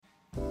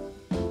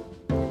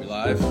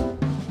live.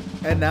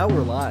 And now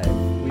we're live.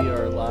 We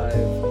are live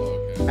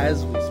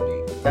as we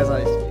speak. As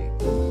I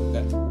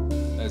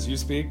speak. As you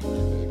speak?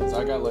 Because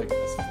I got like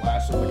a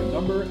flash of like a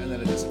number and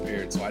then it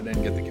disappeared, so I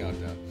didn't get the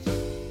countdown.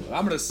 But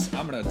I'm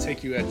gonna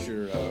take you at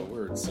your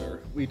words,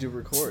 sir. We do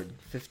record.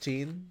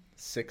 15,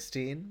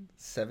 16,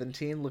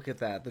 17. Look at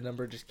that. The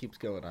number just keeps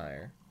going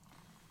higher.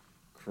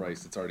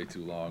 Christ, it's already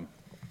too long.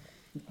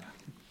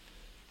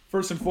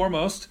 First and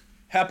foremost,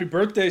 happy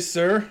birthday,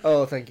 sir.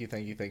 Oh, thank you,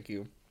 thank you, thank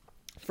you.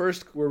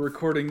 First, we're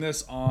recording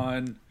this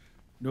on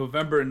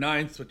November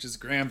 9th, which is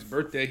Graham's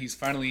birthday. He's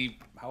finally,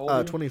 how old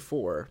are you?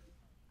 24.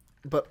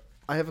 But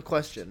I have a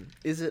question.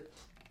 Is it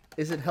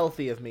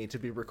healthy of me to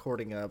be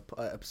recording a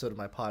episode of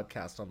my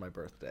podcast on my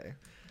birthday?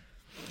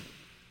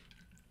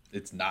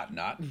 It's not.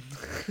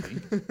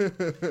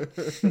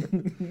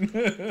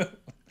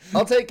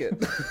 I'll take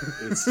it.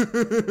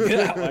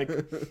 Yeah, like,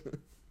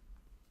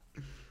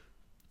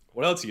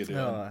 what else are you doing?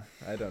 No,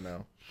 I don't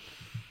know.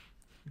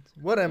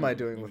 What am I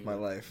doing with my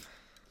life?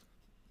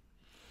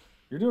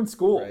 You're doing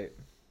school.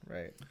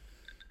 Right.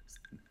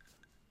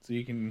 So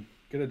you can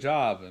get a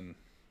job and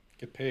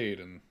get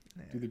paid and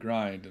do the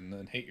grind and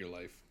then hate your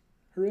life.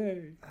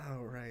 Hooray.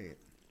 Oh, right.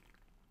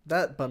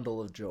 That bundle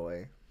of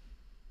joy.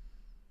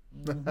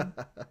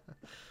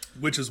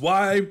 Which is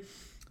why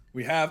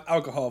we have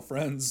alcohol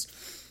friends.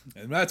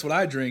 And that's what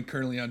I drink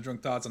currently on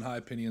Drunk Thoughts and High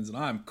Opinions. And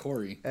I'm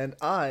Corey. And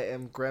I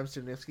am Graham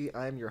Stevnitsky.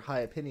 I am your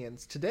High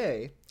Opinions.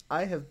 Today,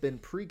 I have been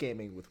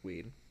pre-gaming with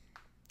weed.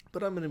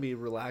 But I'm going to be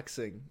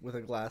relaxing with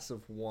a glass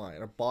of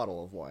wine, a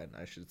bottle of wine,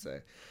 I should say,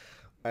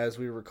 as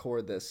we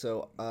record this.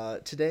 So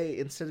today,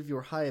 instead of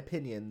your high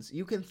opinions,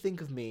 you can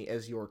think of me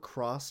as your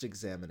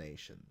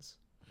cross-examinations.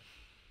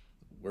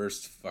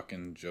 Worst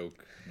fucking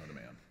joke known to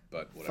man,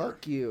 but whatever.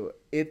 Fuck you.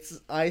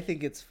 I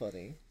think it's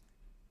funny.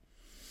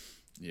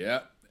 Yeah,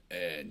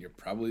 and you're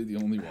probably the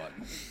only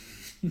one.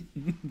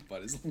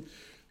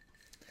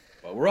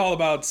 But we're all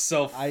about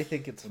I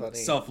think it's funny.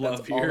 Self-love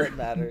That's here. all that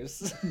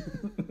matters.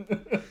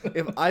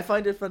 If I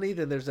find it funny,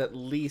 then there's at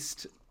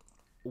least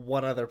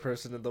one other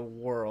person in the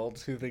world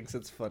who thinks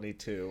it's funny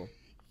too.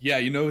 Yeah,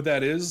 you know who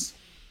that is?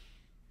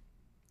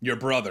 Your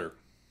brother.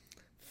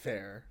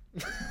 Fair.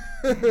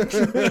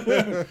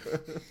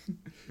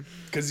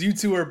 Because you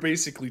two are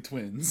basically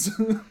twins.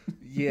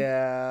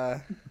 Yeah.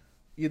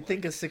 You'd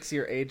think a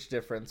 6-year age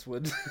difference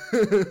would...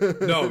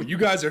 No, you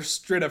guys are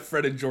straight up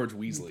Fred and George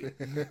Weasley.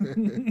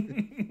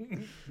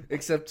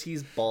 Except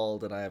he's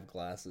bald and I have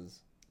glasses.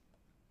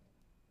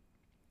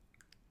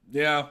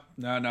 Yeah,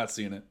 no, not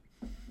seeing it.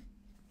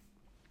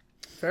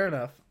 Fair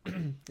enough.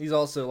 He's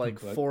also like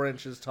 4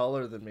 inches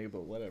taller than me,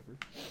 but whatever.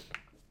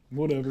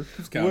 Whatever.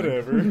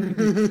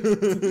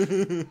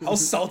 How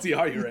salty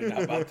are you right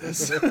now about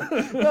this?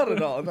 Not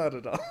at all.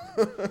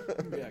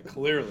 Yeah,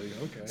 clearly.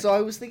 Okay. So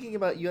I was thinking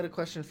about, you had a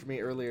question for me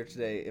earlier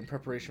today in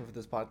preparation for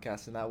this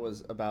podcast, and that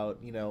was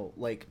about,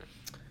 like,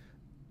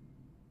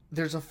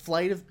 there's a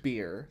flight of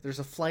beer, there's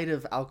a flight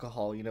of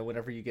alcohol,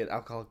 whenever you get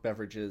alcoholic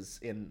beverages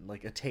in,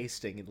 like, a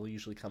tasting, it'll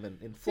usually come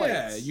in flights.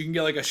 Yeah, you can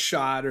get, like, a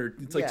shot, or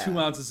it's like 2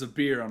 ounces of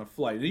beer on a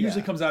flight. It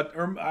usually comes out,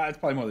 or it's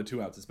probably more than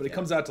 2 ounces, but it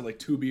comes out to, like,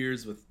 2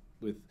 beers with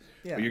where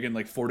you're getting,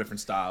 like, 4 different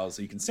styles,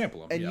 so you can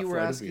sample them. And you were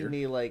asking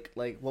me, like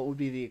what would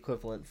be the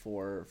equivalent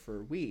for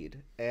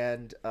weed?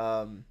 And,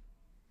 I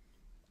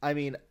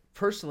mean,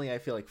 personally, I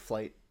feel like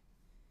flight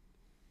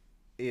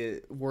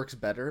it works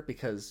better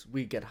because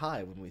we get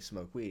high when we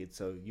smoke weed,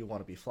 so you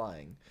want to be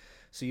flying.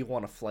 So you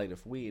want a flight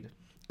of weed.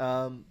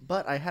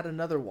 But I had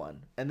another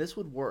one, and this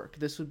would work.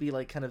 This would be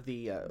like kind of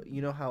the,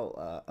 you know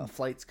how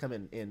flights come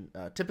in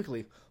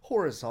typically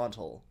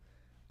horizontal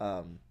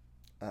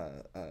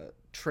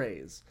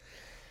trays.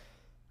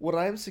 What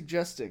I'm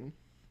suggesting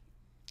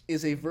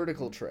is a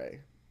vertical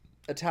tray,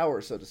 a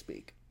tower, so to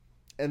speak.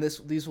 And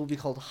these will be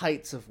called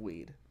heights of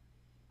weed.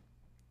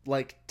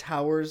 Like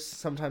towers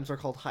sometimes are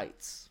called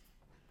heights.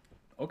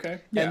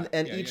 Okay. Yeah.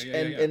 And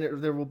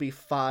there will be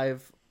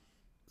 5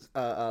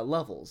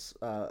 levels,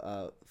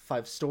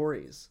 5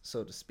 stories,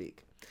 so to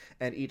speak.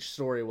 And each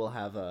story will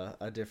have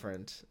a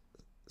different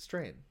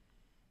strain.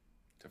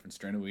 Different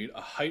strain of weed.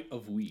 A height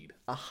of weed.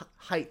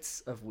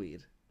 Heights of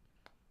weed.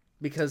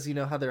 Because you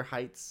know how they're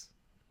heights?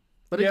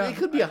 But it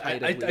could be a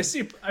height of weed. I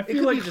see. I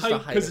feel like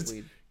height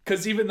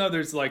because even though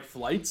there's like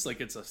flights, like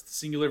it's a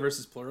singular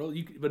versus plural,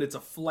 but it's a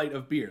flight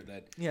of beer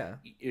that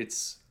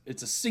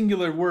it's a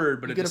singular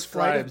word, but it describes a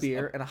flight of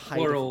beer and a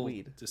height of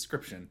weed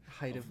description.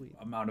 Height of weed.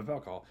 Amount of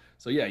alcohol.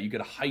 So yeah, you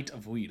get a height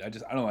of weed. I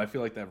don't know. I feel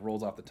like that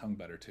rolls off the tongue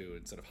better too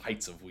instead of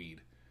heights of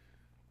weed.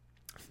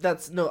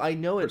 I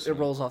know it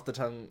rolls off the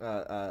tongue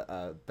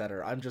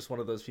better. I'm just one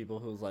of those people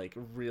who like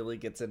really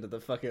gets into the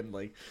fucking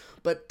like,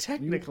 but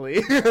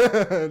technically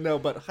no.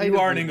 But height you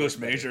are an English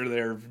major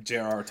there,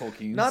 J.R.R.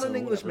 Tolkien. Not an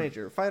English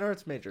major, fine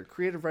arts major,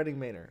 creative writing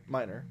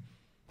minor.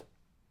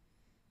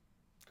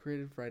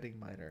 Creative writing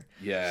minor.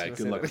 Yeah,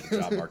 good luck with the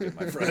job market,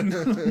 my friend.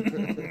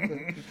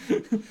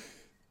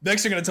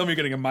 Next, you're gonna tell me you're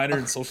getting a minor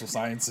in social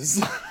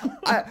sciences.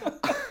 I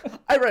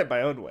write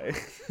my own way.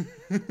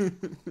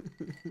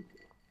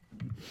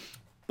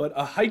 But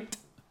a height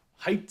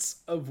heights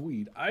of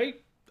weed. I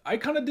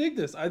kind of dig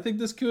this. I think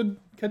this could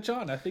catch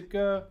on. I think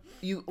now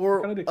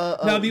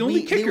the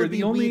only kicker,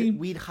 the only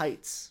weed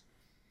heights.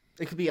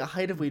 It could be a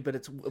height of weed,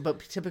 but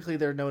typically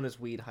they're known as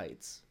weed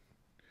heights.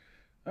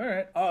 All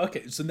right. Oh,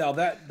 okay. So now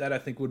that I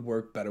think would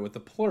work better with the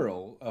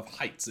plural of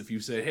heights. If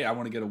you say, "Hey, I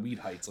want to get a weed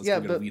heights," let's go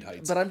get a weed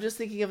heights. But I'm just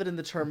thinking of it in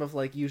the term of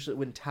like usually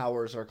when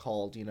towers are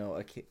called,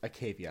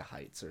 Acacia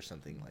Heights or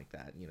something like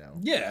that.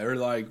 Yeah, or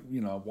like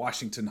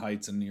Washington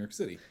Heights in New York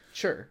City.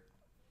 Sure.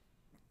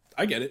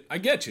 I get it. I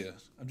get you.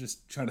 I'm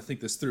just trying to think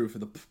this through for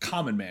the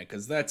common man,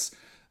 because that's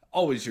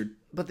always your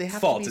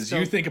fault. Is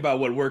you think about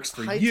what works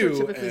for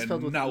you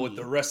and not what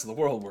the rest of the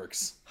world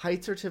works.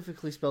 Heights are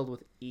typically spelled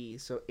with E,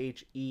 so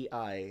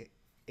HEIGHT.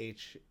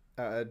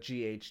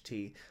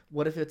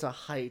 What if it's a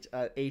height?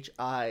 HIGHT.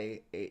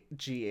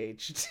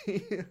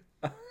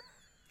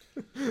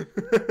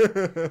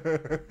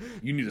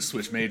 You need to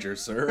switch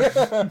majors, sir.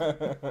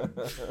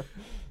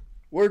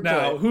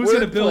 Now, who's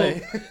going to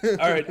build?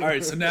 All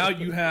right. So now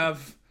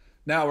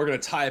we're going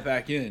to tie it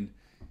back in.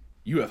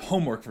 You have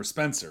homework for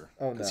Spencer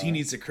because he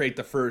needs to create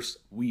the first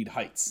weed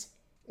heights.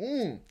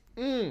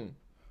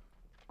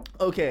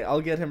 Okay,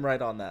 I'll get him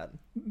right on that.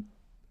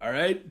 All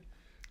right.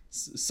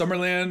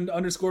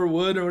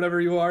 Summerland_wood or whatever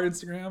you are,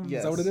 Instagram. Yes.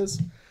 Is that what it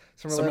is?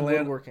 Summerland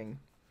Woodworking.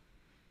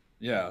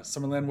 Yeah,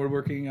 Summerland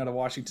Woodworking out of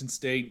Washington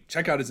State.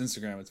 Check out his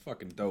Instagram. It's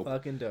fucking dope.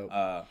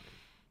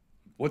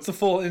 What's the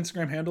full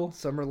Instagram handle?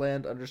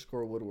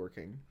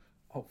 Summerland_woodworking.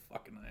 Oh,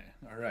 fucking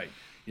A. All right.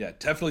 Yeah,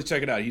 definitely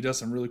check it out. He does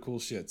some really cool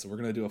shit. So we're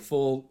going to do a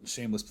full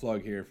shameless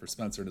plug here for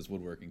Spencer and his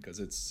woodworking because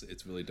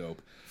it's really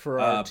dope.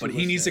 But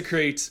he needs to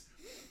create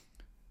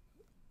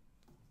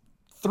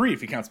 3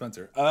 if you count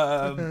Spencer.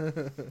 I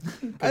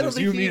don't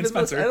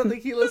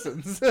think he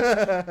listens.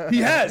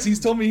 He has.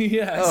 He's told me he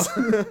has.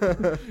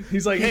 Oh.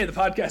 He's like, hey, the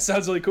podcast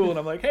sounds really cool. And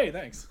I'm like, hey,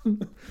 thanks.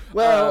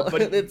 Well,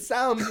 but it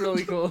sounds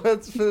really cool.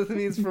 That's what it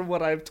means from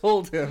what I've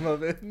told him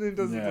of it. He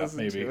doesn't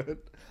listen to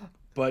it.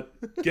 But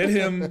get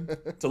him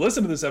to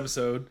listen to this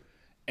episode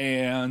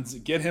and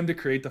get him to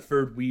create the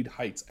third weed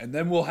heights. And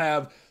then we'll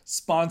have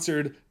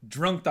sponsored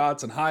drunk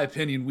thoughts and high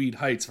opinion weed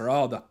heights for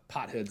all the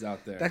potheads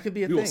out there. That could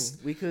be a thing.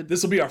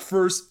 This will be our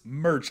first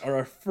merch, or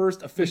our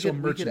first official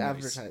merchandise. We could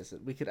advertise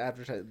it. We could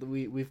advertise it.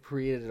 We've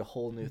created a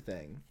whole new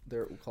thing.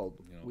 They're called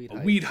Weed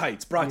Heights. Weed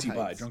Heights, brought to you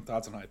by Drunk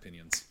Thoughts and High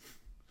Opinions.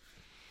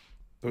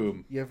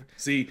 Boom. While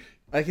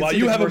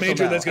you have a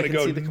major that's going to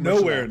go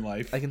nowhere in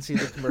life. I can see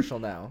the commercial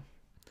now.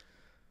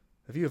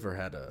 Have you ever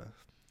had a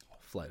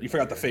flight? You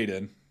forgot the fade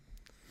in.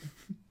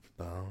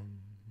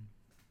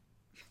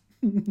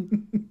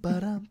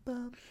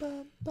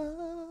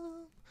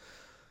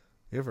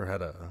 You ever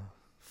had a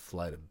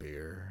flight of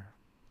beer?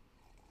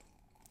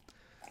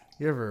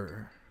 You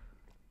ever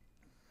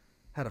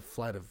had a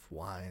flight of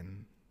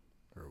wine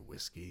or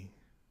whiskey?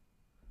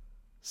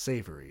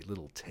 Savory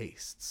little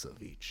tastes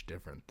of each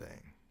different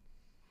thing.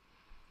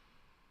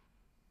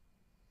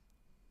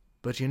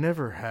 But you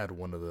never had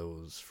one of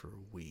those for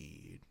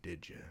weed,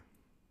 did you?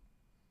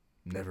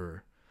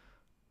 Never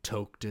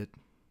toked it,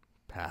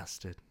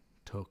 passed it,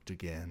 toked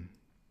again,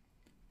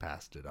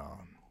 passed it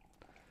on,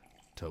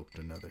 toked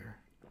another,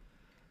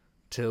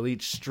 till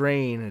each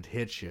strain had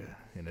hit you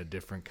in a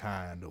different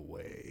kind of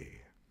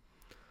way.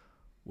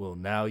 Well,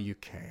 now you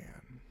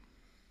can.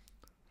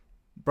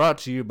 Brought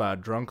to you by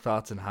Drunk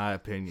Thoughts and High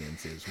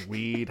Opinions is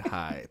Weed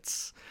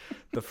Heights,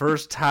 the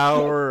first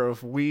tower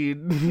of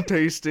weed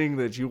tasting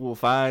that you will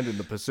find in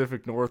the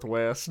Pacific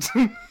Northwest.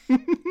 I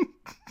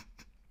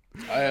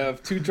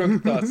have 2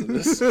 drunk thoughts of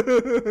this.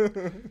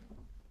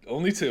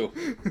 Only 2.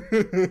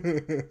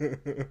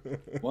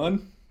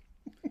 1,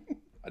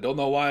 I don't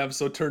know why I'm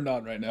so turned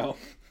on right now.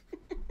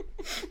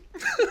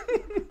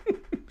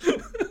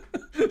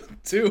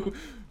 2,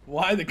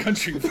 why the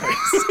country voice?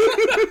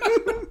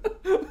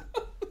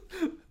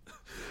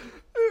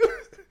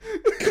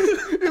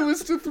 It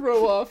was to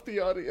throw off the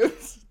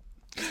audience.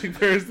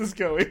 Where is this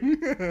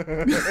going?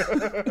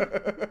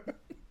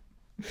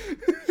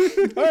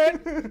 All right,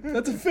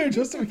 that's a fair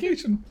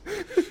justification.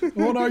 I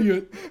won't argue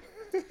it.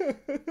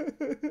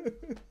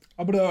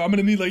 I'm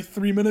gonna need like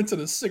 3 minutes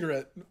and a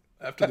cigarette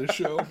after this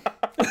show.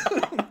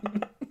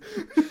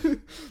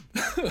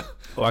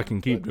 Oh, I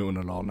can keep doing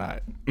it all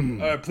night. All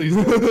right, please.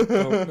 No.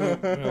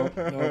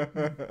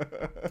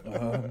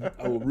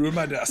 I will ruin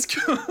my desk.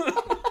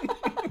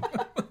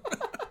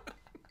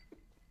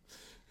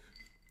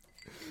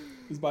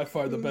 This is by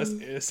far the best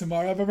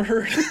ASMR I've ever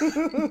heard.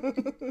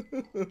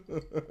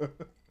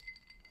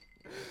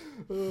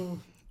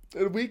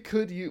 And we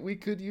could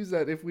use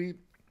that if we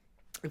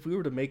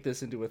were to make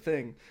this into a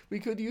thing. We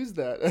could use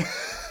that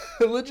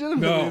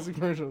legitimately as a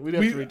commercial. We'd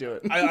have to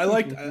redo it. I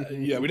liked.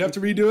 We'd have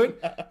to redo it,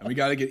 and we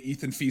got to get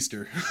Ethan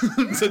Feaster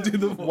to do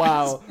the voice.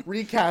 Wow,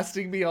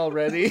 recasting me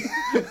already.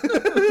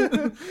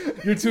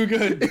 You're too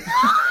good.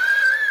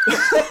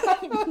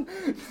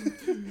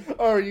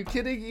 Are you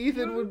kidding?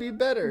 Ethan would be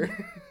better.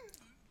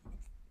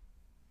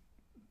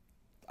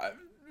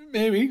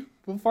 Maybe.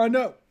 We'll find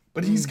out.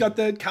 But he's got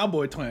that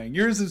cowboy twang.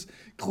 Yours is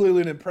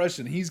clearly an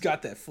impression. He's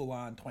got that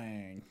full-on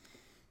twang.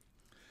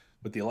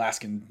 with the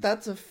Alaskan.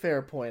 That's a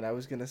fair point. I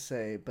was gonna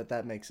say, but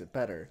that makes it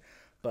better.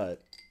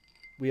 But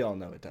we all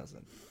know it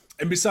doesn't.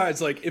 And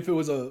besides, like, if it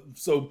was a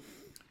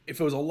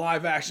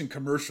live action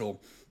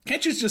commercial,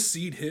 can't you just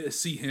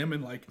see him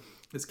in like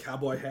his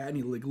cowboy hat, and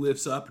he like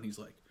lifts up and he's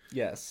like,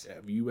 yes,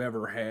 have you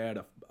ever had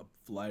a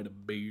flight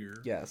of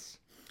beer? Yes.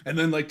 And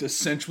then like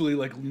sensually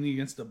like leaning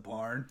against a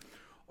barn,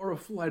 or a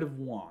flight of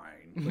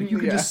wine. Like you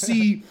can just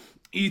see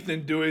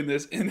Ethan doing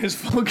this in his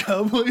full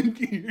cowboy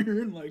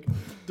gear and like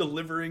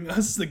delivering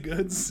us the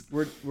goods.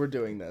 We're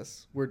doing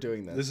this.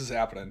 This is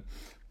happening.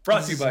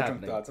 Brought to you by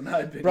Drunk Thoughts and High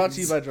Opinions.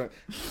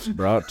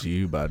 Brought to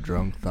you by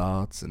Drunk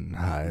Thoughts and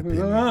High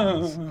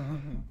Opinions.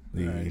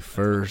 The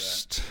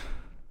first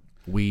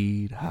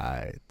weed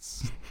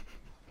hides.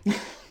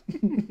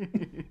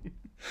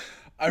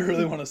 I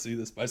really want to see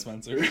this by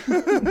Spencer.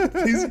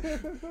 Please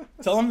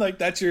tell him like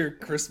that's your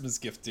Christmas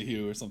gift to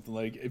you or something.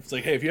 Like it's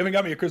like, hey, if you haven't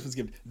got me a Christmas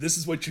gift, this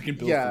is what you can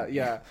build.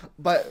 Yeah.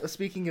 But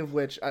speaking of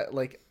which,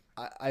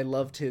 I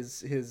loved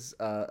his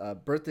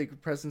birthday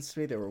presents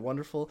to me. They were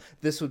wonderful.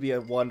 This would be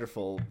a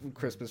wonderful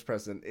Christmas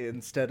present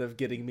instead of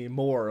getting me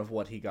more of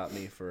what he got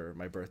me for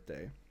my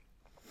birthday.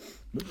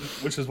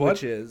 Which is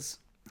what?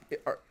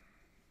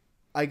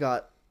 I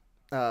got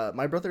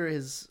my brother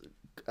is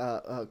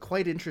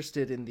quite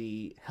interested in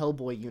the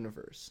Hellboy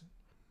universe.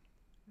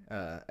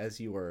 As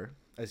you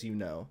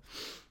know,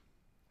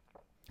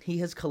 he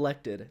has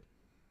collected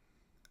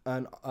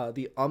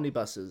the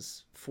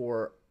omnibuses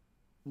for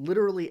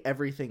literally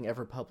everything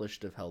ever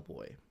published of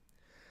Hellboy.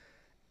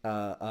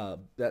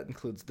 That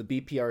includes the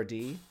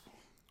BPRD,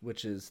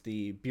 which is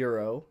the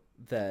bureau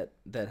that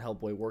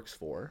Hellboy works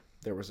for.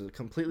 There was a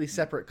completely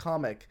separate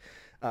comic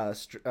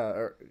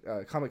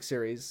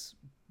series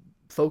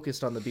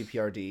focused on the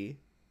BPRD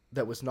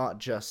that was not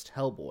just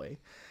Hellboy.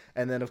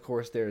 And then, of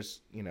course,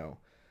 there's,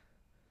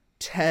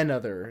 10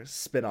 other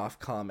spin-off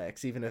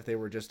comics, even if they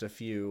were just a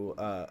few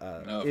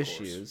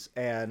issues.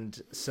 And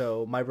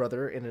so my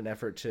brother, in an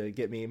effort to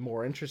get me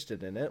more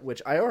interested in it,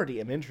 which I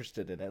already am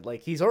interested in it,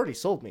 like he's already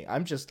sold me.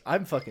 I'm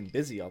fucking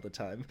busy all the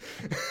time.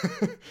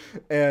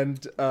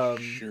 And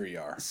sure you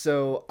are.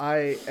 So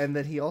and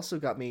then he also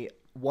got me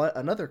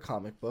another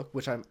comic book,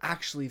 which I'm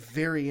actually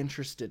very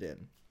interested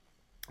in.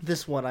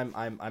 This one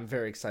I'm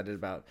very excited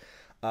about.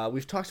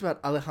 We've talked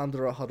about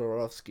Alejandro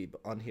Jodorowsky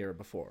on here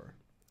before.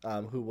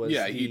 Who was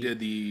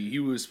he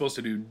was supposed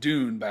to do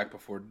Dune back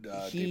before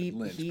David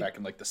Lynch back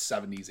in like the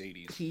 70s,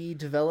 80s. He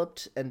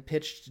developed and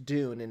pitched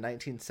Dune in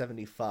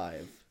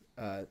 1975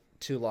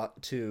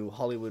 to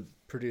Hollywood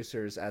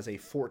producers as a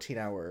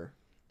 14-hour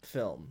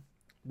film.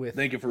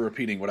 Thank you for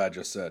repeating what I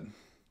just said.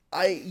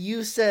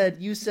 You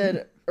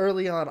said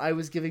early on I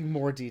was giving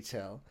more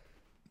detail.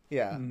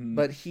 Yeah,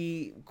 but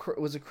he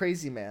was a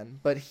crazy man.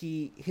 But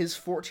his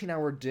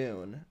 14-hour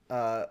Dune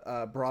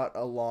brought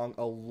along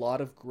a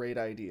lot of great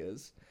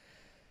ideas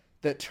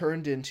that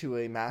turned into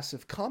a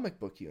massive comic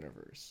book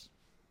universe.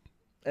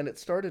 And it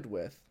started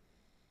with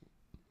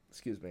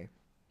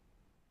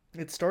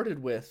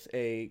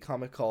a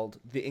comic called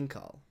The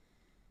Incal.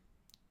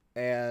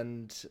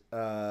 And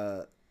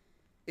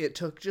it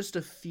took just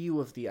a few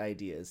of the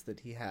ideas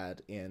that he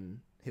had in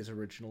his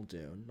original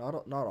Dune, not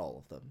all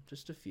of them,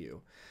 just a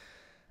few.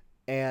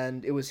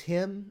 And it was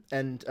him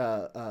and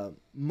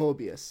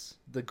Mobius,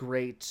 the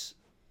great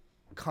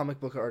comic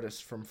book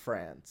artist from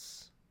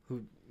France,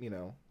 who,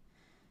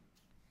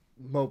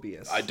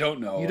 Mobius. I don't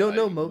know. You don't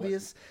know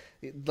Mobius?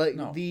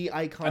 No. The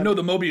iconic. I know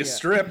the Mobius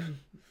strip.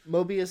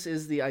 Mobius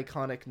is the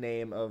iconic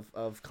name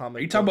of comic.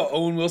 Are you talking about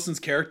Owen Wilson's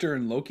character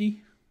in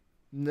Loki?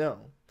 No.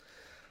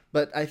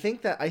 But I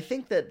think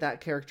that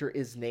character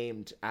is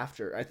named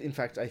after.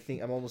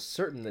 I'm almost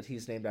certain that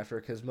he's named after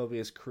because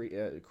Mobius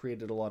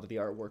created a lot of the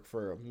artwork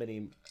for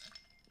many,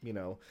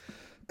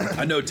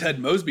 I know Ted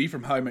Mosby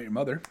from How I Met Your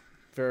Mother.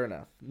 Fair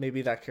enough.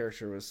 Maybe that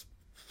character was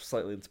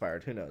slightly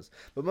inspired. Who knows?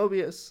 But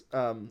Mobius,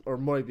 or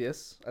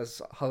Moebius, as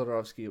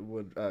Jodorowsky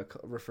would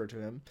refer to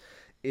him,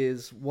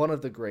 is one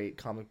of the great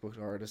comic book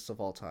artists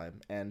of all time,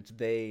 and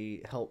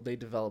they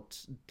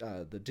developed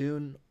the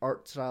Dune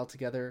art style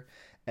together.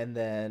 And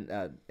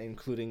then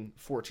including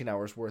 14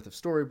 hours worth of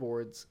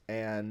storyboards,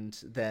 and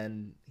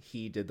then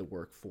he did the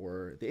work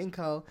for the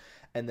Incal.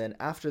 And then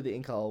after the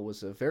Incal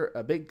was a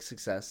big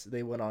success,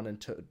 they went on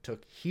and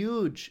took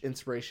huge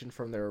inspiration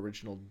from their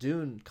original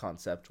Dune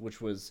concept,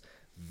 which was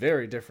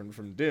very different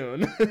from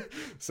Dune.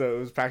 So it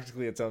was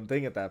practically its own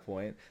thing at that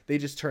point. They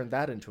just turned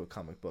that into a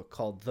comic book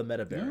called The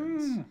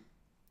Metabarons.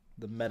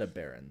 The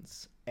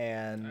Metabarons.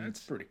 And that's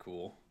pretty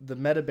cool. The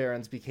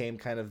Metabarons became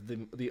kind of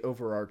the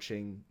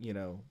overarching,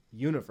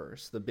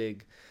 universe. The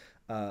big,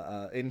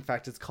 in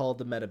fact, it's called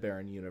the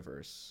Metabaron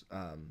universe.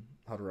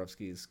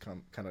 Jodorowsky's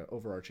kind of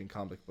overarching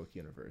comic book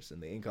universe,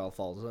 and the Incal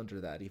falls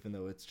under that, even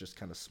though it's just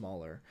kind of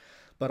smaller.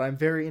 But I'm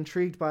very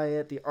intrigued by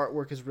it. The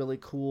artwork is really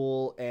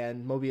cool,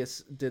 and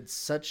Mobius did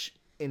such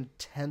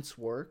intense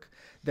work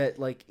that,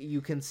 like,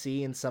 you can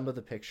see in some of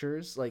the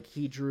pictures, like,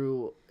 he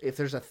drew, if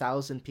there's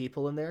 1,000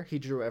 people in there, he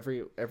drew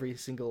every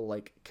single,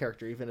 like,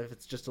 character, even if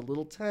it's just a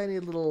little tiny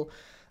little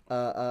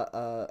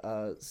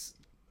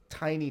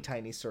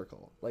tiny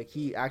circle. Like,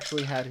 he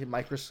actually had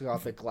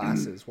microscopic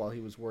glasses while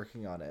he was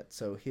working on it.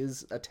 So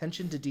his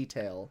attention to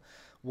detail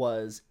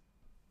was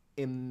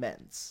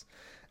immense.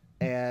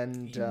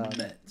 And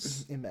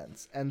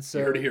immense. And so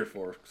you heard it here,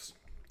 folks.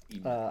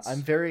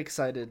 I'm very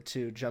excited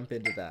to jump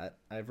into that.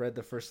 I've read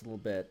the first little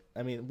bit.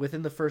 I mean,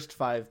 within the first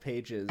 5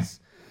 pages,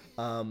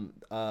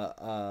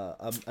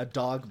 a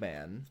dog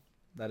man,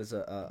 that is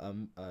a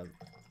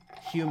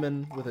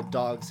human with a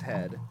dog's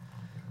head.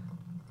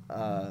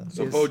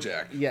 So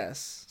Bojack.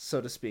 Yes, so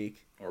to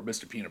speak. Or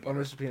Mr. Peanut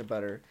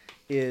Butter.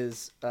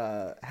 Is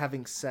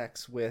having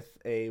sex with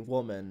a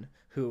woman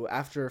who,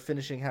 after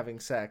finishing having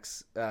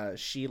sex,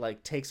 she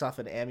like takes off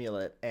an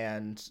amulet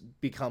and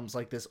becomes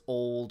like this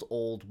old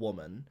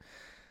woman.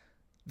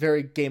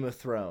 Very Game of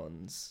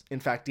Thrones. In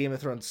fact, Game of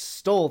Thrones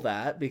stole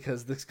that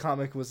because this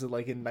comic was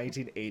like in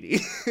 1980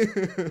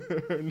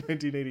 or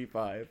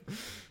 1985.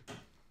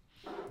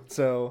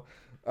 So,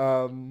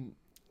 I'm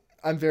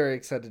very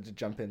excited to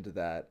jump into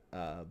that.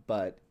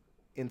 But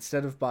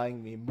instead of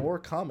buying me more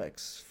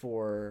comics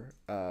for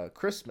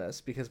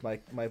Christmas, because my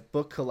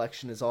book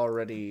collection is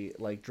already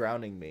like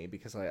drowning me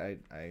because I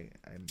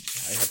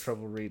have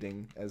trouble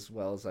reading as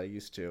well as I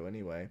used to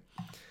anyway.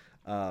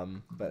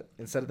 But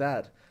instead of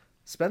that,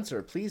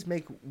 Spencer, please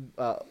make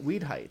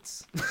Weed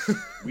Heights.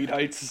 Weed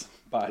Heights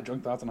by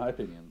Drunk Thoughts and High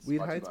Opinions.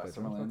 Weed Heights by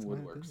Drunk Thoughts and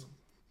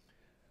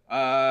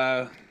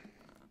High Opinions.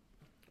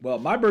 Well,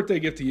 my birthday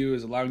gift to you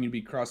is allowing you to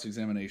be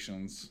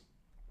cross-examinations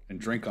and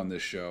drink on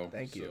this show.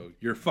 Thank you. So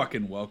you're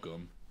fucking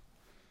welcome.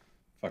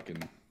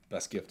 Fucking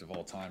best gift of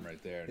all time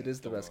right there. It is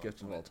the best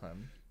gift of all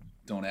time.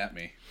 Don't at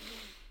me.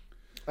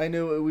 I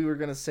knew we were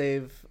going to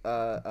save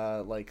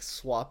like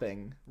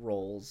swapping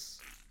roles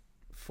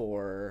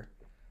for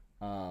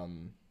a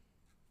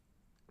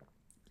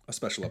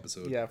special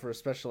episode. Yeah, for a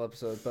special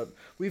episode, but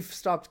we've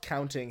stopped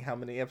counting how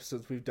many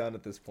episodes we've done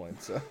at this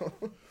point, so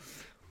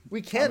we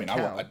can't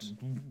count.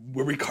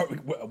 Were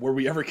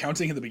we ever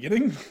counting in the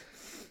beginning?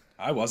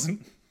 I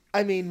wasn't.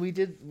 I mean, we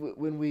did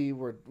when we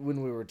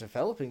were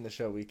developing the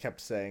show. We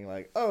kept saying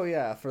like, "Oh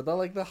yeah, for the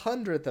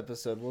 100th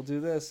episode, we'll do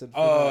this." And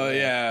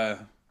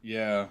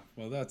yeah.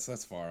 Well, that's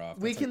far off.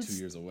 That's 2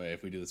 years away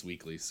if we do this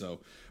weekly. So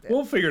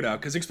we'll figure it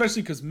out.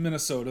 Especially because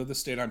Minnesota, the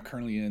state I'm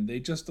currently in, they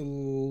just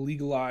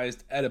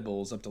legalized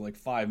edibles up to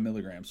 5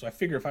 milligrams. So I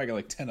figure if I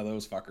get 10 of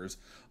those fuckers,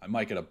 I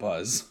might get a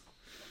buzz,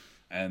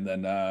 and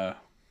then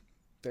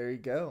there you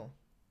go.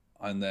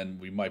 And then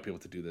we might be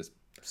able to do this.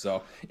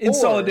 So in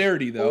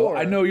solidarity, though,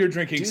 I know you're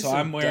drinking, so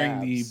I'm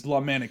wearing the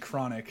Blood Manic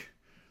Chronic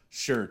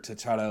shirt to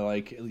try to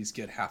at least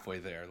get halfway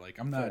there.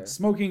 I'm not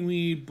smoking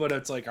weed, but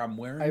it's I'm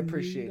wearing. I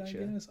appreciate weed,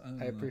 you.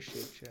 I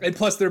appreciate you. And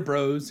plus, they're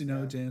bros.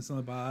 Janice on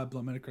the Bob,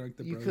 Blood Manic Chronic,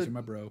 the bros are my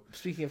bro.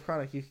 Speaking of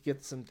chronic, you could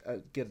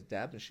get a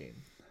dab machine.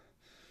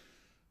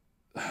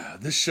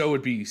 This show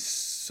would be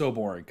so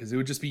boring because it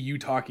would just be you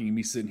talking and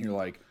me sitting here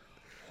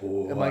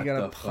am I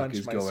gonna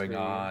punch my screen?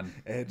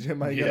 And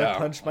am I gonna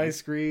punch my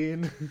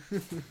screen?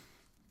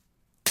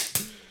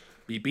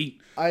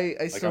 Beat.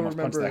 I still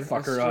remember that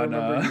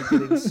fucker you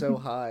getting so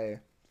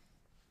high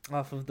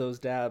off of those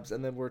dabs,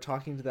 and then we're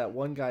talking to that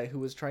one guy who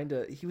was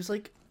he was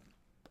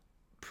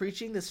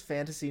preaching this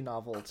fantasy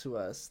novel to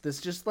us.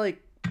 This just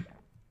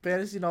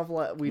fantasy novel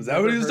was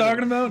that what he was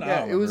talking about?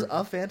 Yeah, it was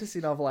a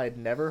fantasy novel I had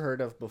never heard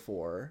of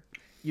before.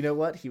 You know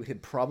what? He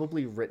had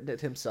probably written it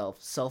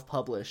himself,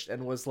 self-published,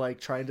 and was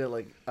trying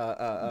to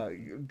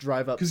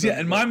drive up. Because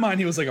in my mind,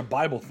 he was a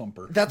Bible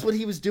thumper. That's what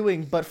he was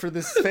doing, but for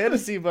this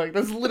fantasy book,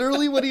 that's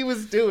literally what he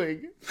was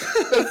doing.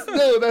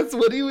 That's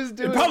what he was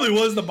doing. It probably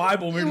was the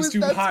Bible. We were just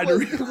too high to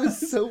read. It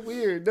was so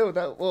weird. No,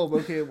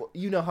 okay. Well,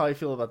 you know how I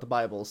feel about the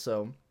Bible,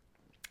 so.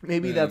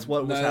 Maybe that's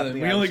what was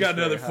happening. We only got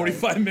another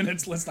 45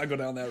 minutes. Let's not go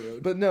down that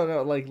road. But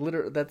no,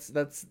 literally,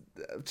 that's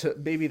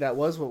maybe that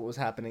was what was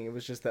happening. It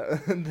was just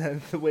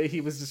that the way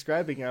he was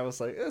describing it, I was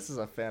like, this is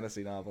a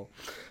fantasy novel.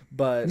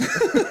 But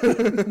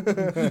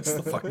it's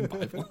the fucking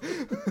Bible.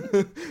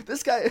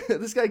 This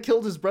guy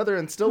killed his brother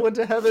and still went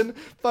to heaven.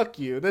 Fuck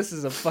you. This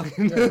is a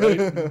fucking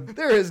right?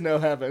 There is no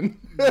heaven.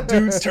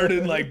 Dudes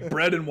turning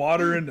bread and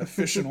water into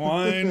fish and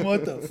wine.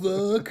 What the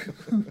fuck?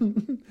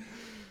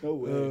 No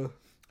way.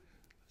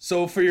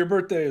 So for your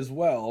birthday as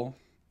well,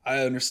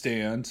 I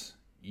understand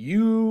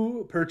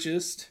you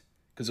purchased,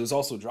 because it was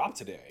also dropped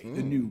today,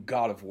 the new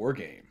God of War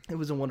game. It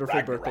was a wonderful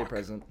Ragnorak. Birthday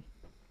present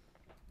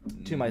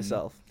to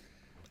myself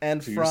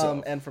and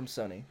from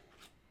Sony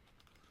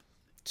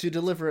to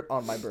deliver it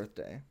on my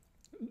birthday.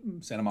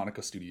 Santa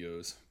Monica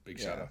Studios,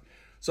 big shout out.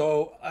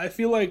 So I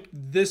feel like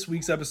this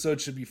week's episode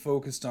should be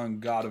focused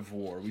on God of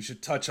War. We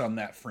should touch on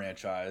that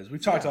franchise.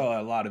 We've talked about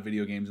a lot of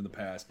video games in the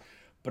past.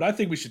 But I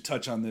think we should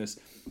touch on this.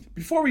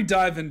 Before we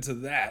dive into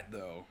that,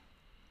 though,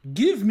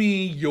 give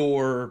me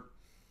your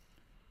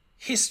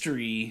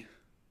history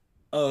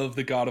of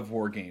the God of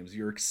War games,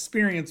 your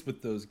experience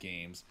with those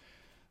games.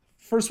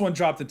 First one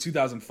dropped in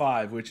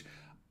 2005, which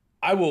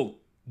I will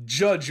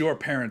judge your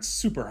parents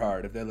super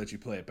hard if they let you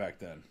play it back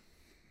then.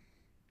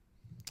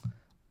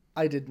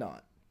 I did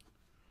not.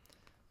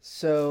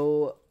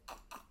 So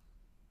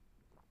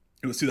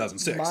It was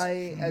 2006.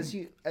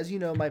 As you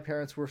know, my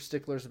parents were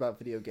sticklers about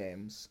video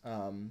games.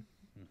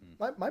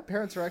 My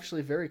parents are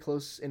actually very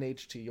close in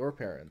age to your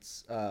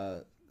parents.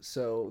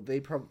 So they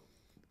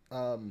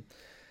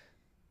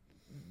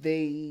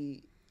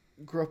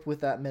grew up with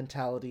that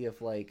mentality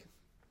of like,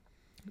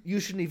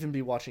 you shouldn't even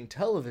be watching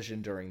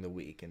television during the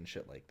week and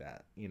shit like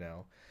that, you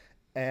know?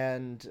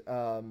 And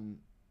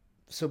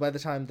so by the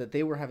time that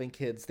they were having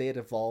kids, they had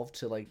evolved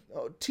to like,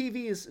 oh,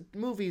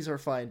 movies are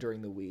fine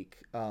during the week,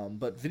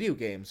 but video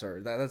games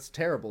that's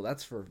terrible.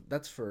 That's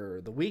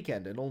for the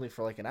weekend and only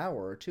for like an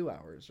hour or 2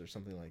 hours or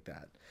something like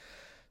that.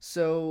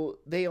 So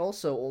they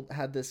also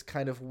had this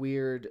kind of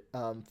weird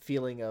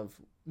feeling of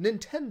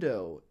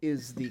Nintendo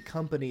is the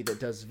company that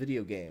does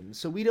video games,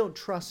 so we don't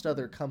trust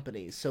other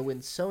companies. So when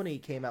Sony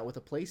came out with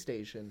a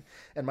PlayStation,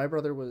 and my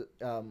brother was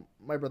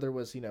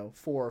 4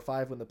 or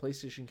 5 when the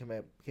PlayStation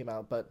came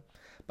out, but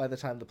by the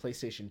time the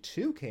PlayStation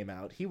 2 came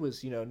out, he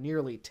was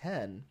nearly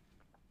 10,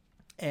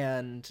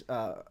 and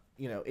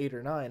 8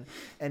 or 9,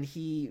 and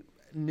he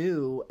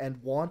knew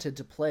and wanted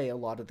to play a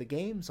lot of the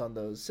games on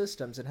those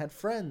systems and had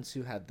friends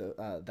who had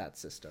that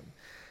system.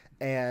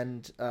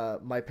 And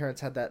my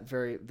parents had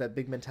that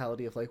big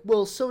mentality of like,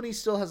 well, Sony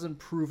still hasn't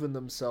proven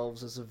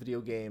themselves as a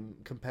video game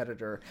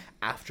competitor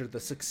after the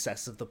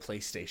success of the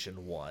PlayStation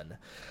 1.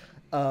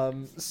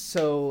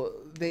 So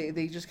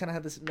they just kind of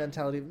had this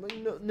mentality of,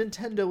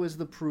 Nintendo is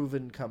the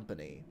proven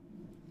company.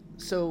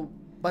 So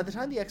by the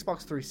time the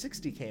Xbox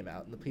 360 came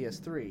out and the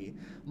PS3,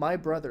 my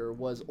brother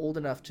was old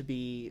enough to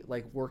be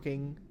like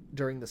working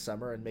during the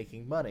summer and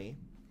making money,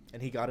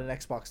 and he got an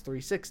Xbox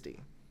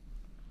 360.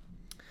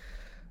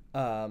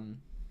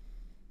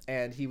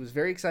 And he was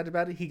very excited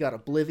about it. He got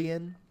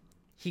Oblivion.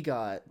 He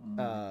got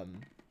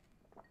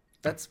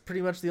that's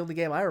pretty much the only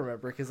game I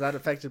remember because that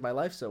affected my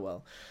life so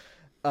well.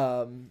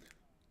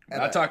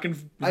 Not talking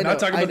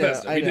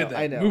Bethesda. We did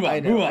that. Move on. I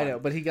know.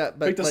 But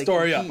pick the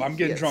story up. I'm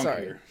getting drunk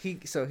here.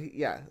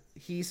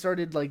 He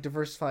started like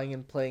diversifying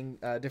and playing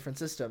different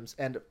systems,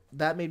 and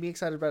that made me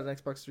excited about an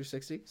Xbox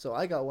 360. So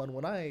I got one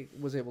when I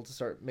was able to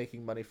start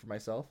making money for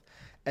myself,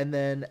 and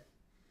then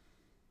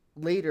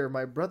later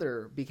my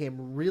brother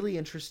became really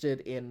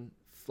interested in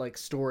like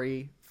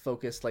story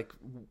focused like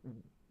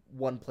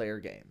one player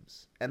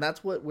games, and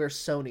that's where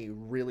Sony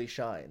really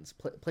shines.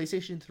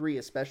 PlayStation 3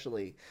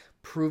 especially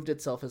proved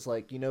itself as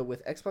like,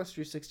 with Xbox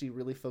 360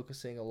 really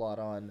focusing a lot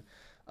on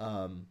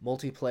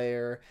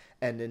multiplayer,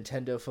 and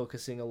Nintendo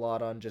focusing a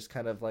lot on just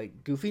kind of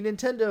like goofy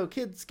Nintendo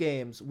kids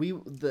games.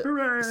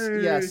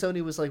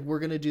 Sony was like, we're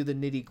gonna do the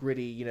nitty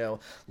gritty,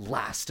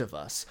 Last of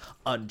Us,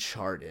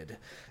 Uncharted,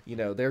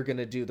 they're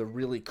gonna do the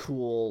really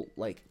cool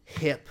like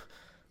hip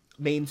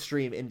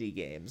mainstream indie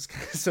games,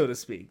 so to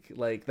speak.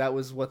 Like that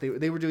was what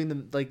they were doing.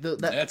 Them like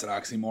that's an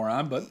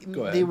oxymoron, but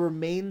go ahead. They were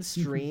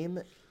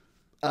mainstream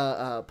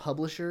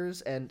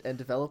publishers and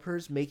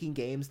developers making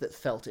games that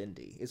felt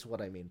indie, is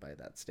what I mean by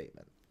that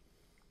statement.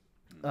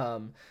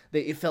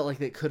 It felt like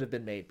they could have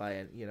been made by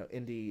an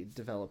indie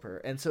developer,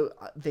 and so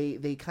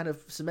they kind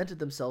of cemented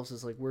themselves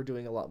as like, we're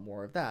doing a lot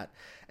more of that.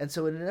 And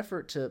so in an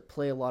effort to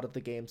play a lot of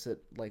the games that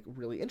like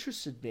really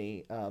interested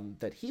me,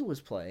 that he was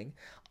playing,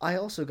 I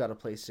also got a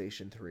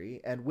PlayStation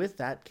 3, and with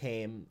that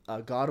came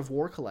a God of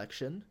War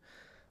collection,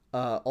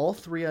 all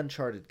 3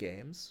 Uncharted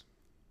games.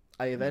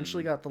 I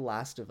eventually got The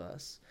Last of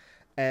Us,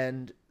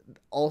 and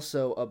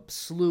also a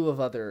slew of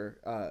other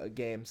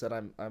games that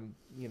I'm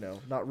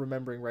not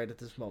remembering right at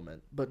this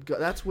moment. But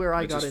that's where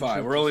I got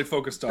introduced. We're only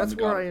focused on. That's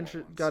where I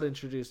got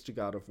introduced to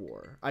God of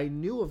War. I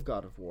knew of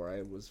God of War.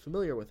 I was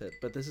familiar with it,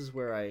 but this is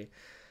where I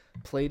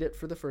played it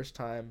for the first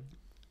time,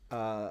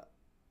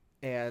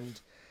 and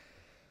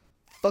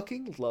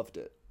fucking loved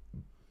it.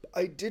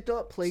 I did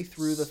not play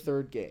through the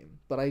third game,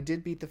 but I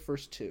did beat the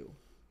first 2,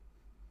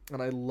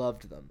 and I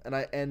loved them.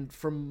 And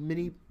from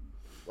many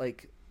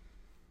like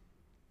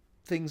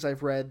things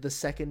I've read, the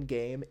second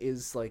game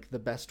is like the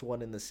best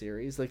one in the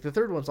series. Like the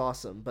third one's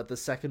awesome, but the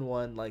second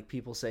one, like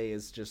people say,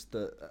 is just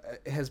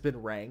has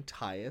been ranked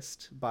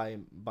highest by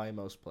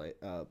most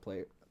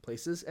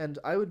places, and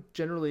I would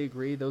generally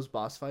agree. Those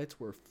boss fights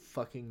were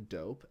fucking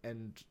dope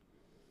and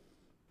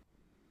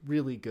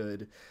really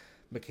good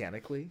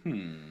mechanically.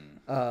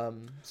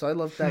 So I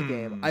loved that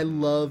game. I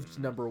loved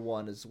number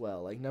 1 as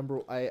well. Like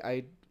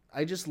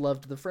I just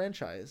loved the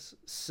franchise.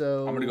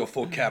 So I'm gonna go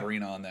full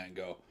Katarina on that and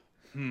go.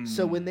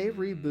 So when they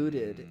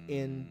rebooted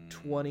in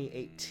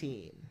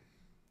 2018,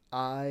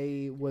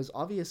 I was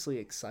obviously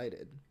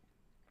excited.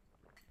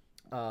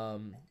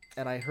 And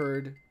I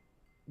heard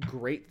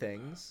great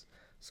things,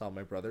 saw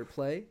my brother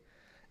play,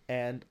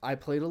 and I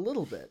played a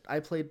little bit. I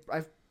played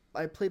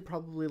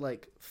probably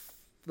like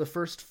the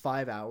first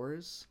 5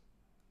 hours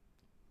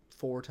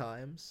 4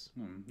 times.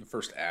 The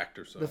first act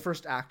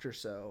or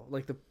so.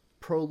 Like the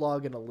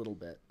prologue and a little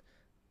bit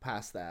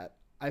past that.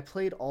 I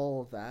played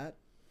all of that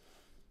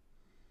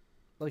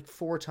like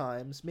 4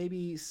 times,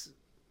 maybe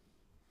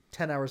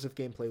 10 hours of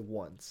gameplay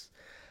once.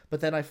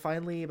 But then I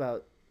finally,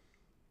 about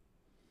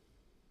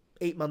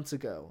 8 months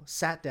ago,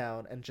 sat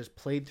down and just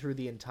played through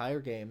the entire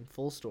game,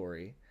 full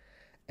story,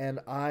 and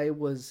I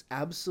was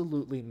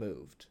absolutely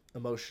moved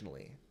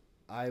emotionally.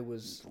 I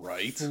was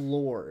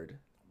floored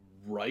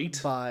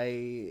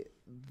by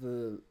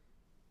the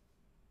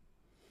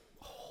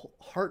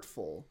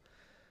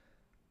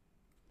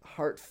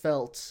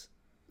heartfelt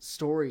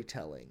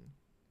storytelling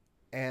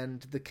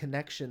and the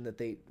connection that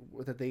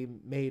they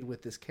made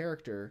with this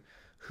character,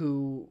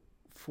 who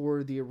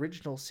for the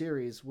original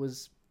series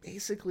was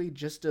basically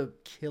just a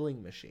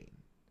killing machine.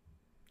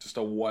 Just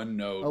a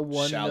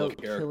one-note shallow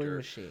character killing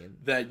machine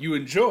that you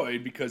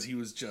enjoyed because he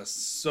was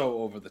just so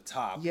over the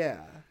top.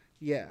 Yeah.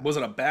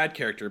 Wasn't a bad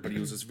character, but he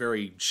was just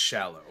very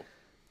shallow.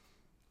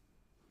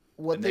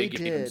 What they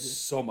did,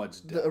 so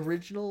much depth.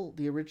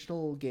 The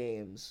original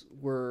games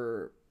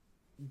were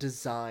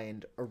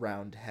designed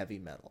around heavy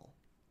metal.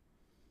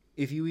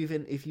 If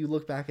you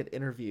look back at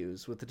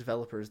interviews with the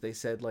developers, they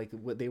said like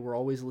they were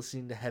always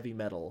listening to heavy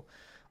metal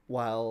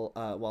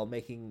while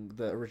making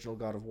the original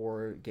God of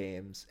War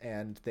games,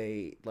 and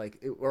they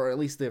or at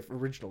least the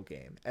original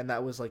game, and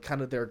that was like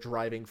kind of their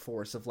driving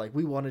force of like,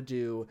 we want to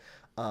do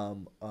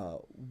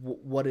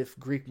what if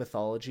Greek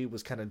mythology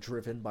was kind of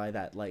driven by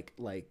that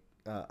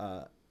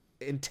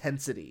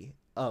intensity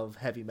of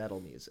heavy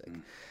metal music.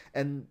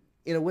 And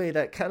in a way,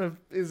 that kind of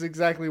is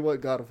exactly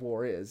what God of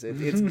War is.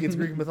 It's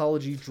Greek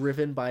mythology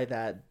driven by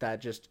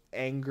that just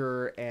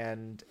anger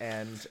and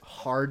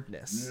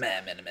hardness.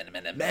 Yeah,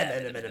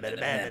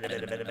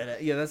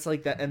 that's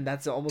like that, and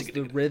that's almost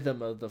the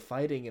rhythm of the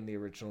fighting in the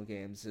original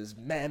games. Is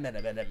yeah,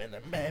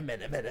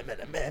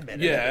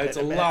 it's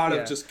a lot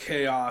of just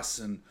chaos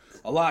and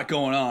a lot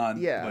going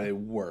on. Yeah, but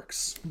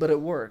it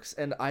works.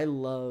 And I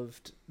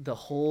loved the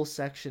whole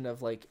section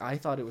of like, I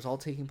thought it was all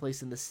taking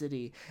place in the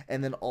city,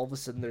 and then all of a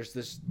sudden there's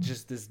this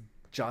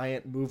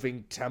giant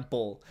moving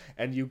temple,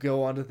 and you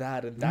go onto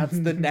that, and that's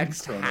the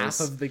next half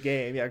of the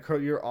game. Yeah,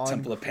 you're on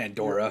Temple of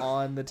Pandora. You're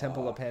on the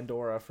Temple of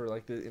Pandora for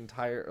like the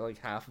entire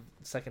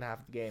second half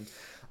of the game.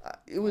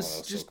 It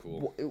was just so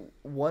cool.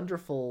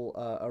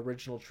 Wonderful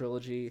original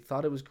trilogy.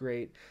 Thought it was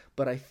great,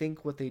 but I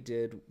think what they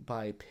did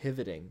by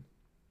pivoting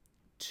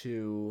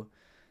to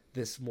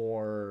this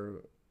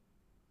more,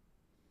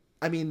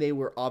 I mean, they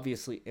were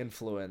obviously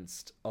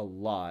influenced a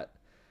lot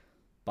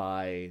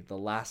by The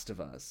Last of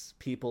Us.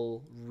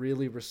 People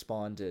really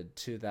responded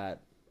to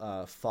that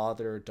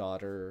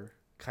father-daughter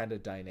kind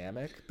of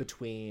dynamic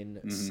between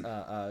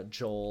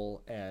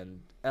Joel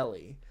and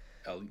Ellie.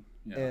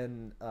 Yeah.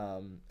 In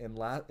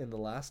The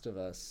Last of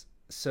Us.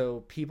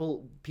 So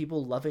people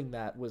loving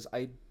that was,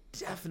 I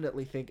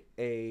definitely think,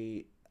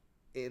 an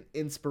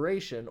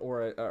inspiration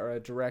or a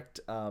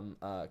direct kind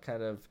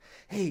of,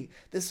 hey,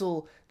 this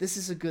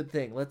is a good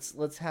thing.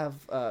 Let's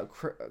have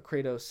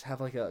Kratos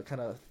have like a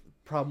kind of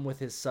problem with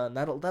his son.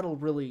 That'll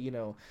really,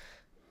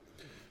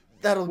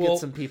 get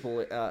some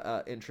people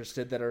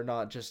interested that are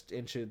not just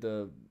into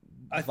the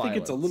I think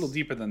it's a little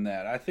deeper than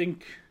that. I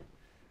think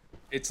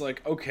it's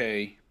like,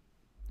 okay,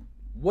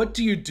 what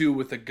do you do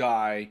with a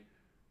guy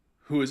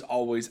who is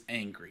always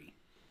angry?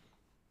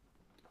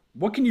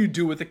 What can you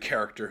do with a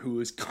character who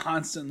is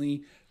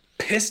constantly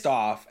pissed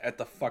off at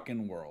the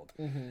fucking world?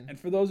 Mm-hmm. And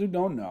for those who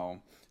don't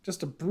know,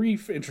 just a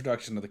brief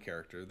introduction to the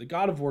character. The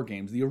God of War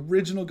games, the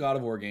original God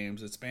of War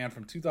games, that spanned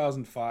from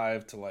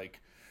 2005 to I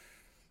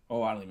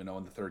don't even know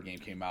when the third game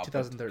came out.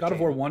 2013. God of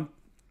War 1,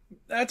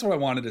 that's what I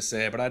wanted to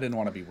say, but I didn't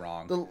want to be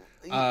wrong.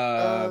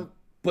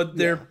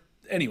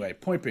 Anyway,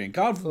 point being,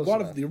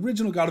 the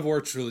original God of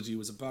War trilogy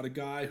was about a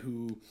guy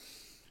who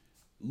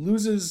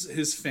loses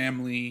his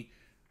family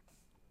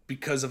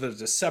because of a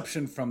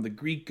deception from the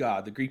Greek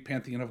god, the Greek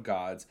pantheon of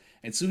gods.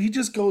 And so he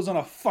just goes on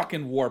a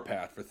fucking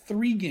warpath for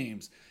 3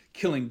 games,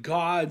 killing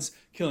gods,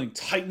 killing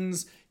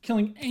titans,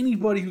 killing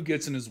anybody who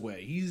gets in his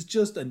way. He's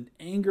just an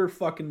anger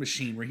fucking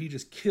machine where he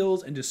just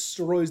kills and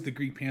destroys the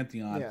Greek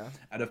pantheon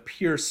out of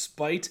pure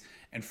spite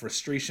and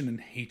frustration and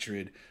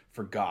hatred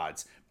for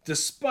gods.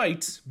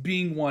 Despite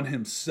being one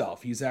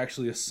himself, he's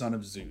actually a son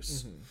of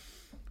Zeus. Mm-hmm.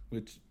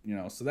 Which,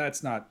 so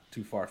that's not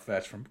too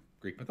far-fetched from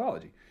Greek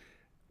mythology.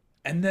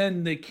 And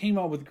then they came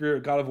out with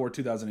God of War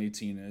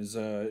 2018, as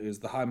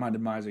the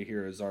high-minded miser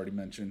here has already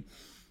mentioned.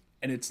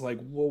 And it's like,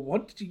 well,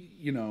 what do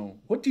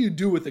you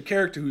do with a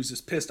character who's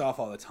just pissed off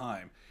all the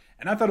time?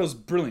 And I thought it was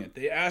brilliant.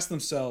 They asked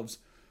themselves,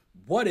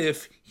 what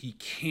if he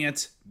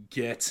can't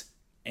get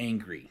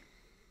angry?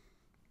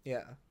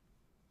 Yeah.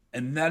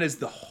 And that is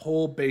the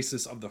whole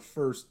basis of the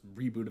first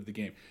reboot of the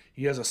game.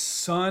 He has a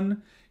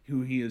son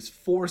who he is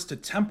forced to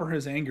temper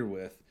his anger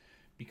with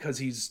because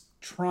he's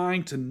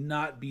trying to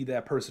not be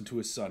that person to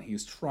his son. He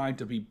is trying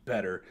to be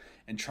better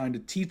and trying to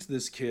teach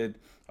this kid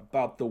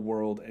about the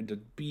world and to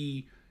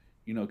be,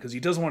 because he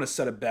doesn't want to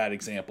set a bad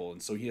example.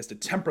 And so he has to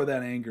temper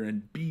that anger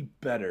and be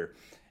better.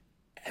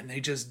 And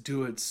they just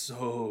do it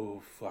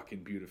so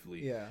fucking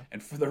beautifully. Yeah.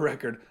 And for the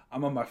record,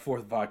 I'm on my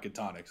 4th vodka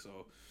tonic,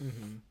 so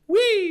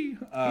whee!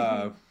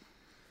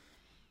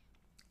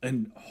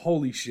 And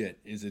holy shit,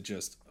 is it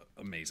just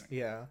amazing.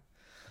 Yeah.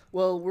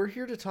 Well, we're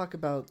here to talk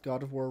about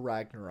God of War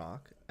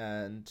Ragnarok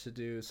and to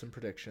do some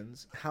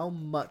predictions. How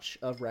much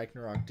of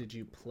Ragnarok did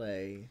you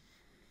play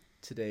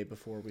today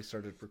before we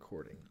started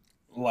recording?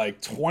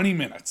 like 20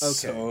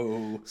 minutes.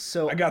 Okay.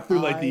 So I got through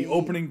like the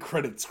opening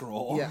credit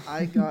scroll.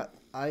 Yeah,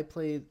 I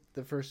played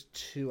the first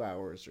 2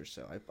 hours or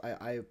so.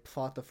 I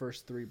fought the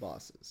first 3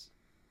 bosses.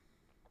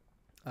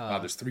 Wow,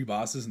 there's 3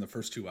 bosses in the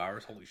first 2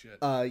 hours. Holy shit.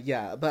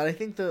 Yeah, but I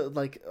think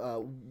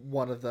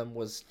one of them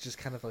was just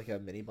kind of like a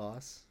mini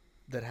boss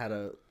that had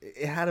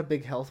a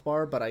big health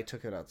bar, but I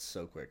took it out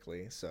so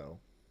quickly. So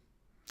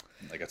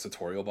like a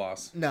tutorial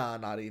boss? Nah,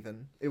 not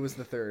even. It was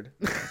the 3rd.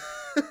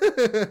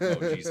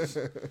 Oh Jesus.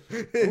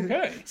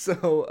 Okay.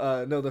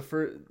 So no,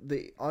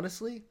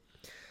 honestly,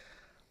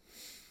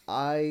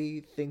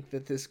 I think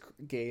that this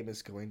game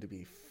is going to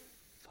be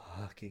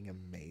fucking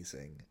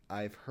amazing.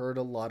 I've heard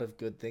a lot of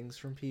good things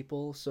from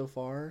people so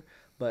far,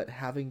 but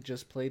having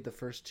just played the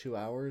first 2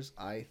 hours,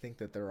 I think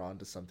that they're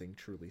onto something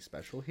truly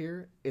special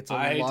here. It's a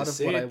lot of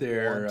what I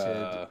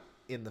wanted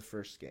in the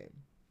first game.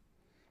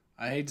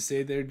 I hate to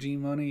say it there,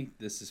 G-Money.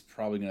 This is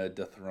probably going to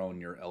dethrone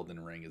your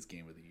Elden Ring as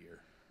Game of the Year.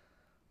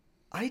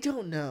 I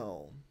don't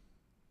know.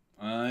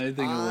 I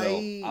think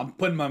it will. I'm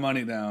putting my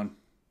money down.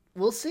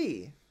 We'll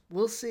see.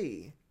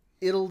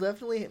 It'll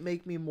definitely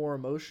make me more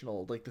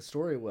emotional, like the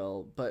story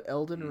will. But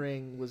Elden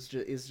Ring is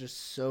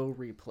just so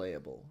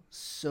replayable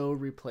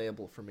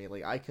for me.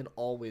 Like I can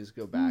always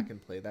go back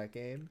and play that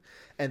game,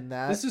 and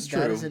that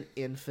is an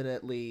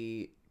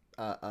infinitely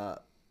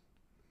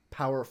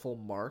powerful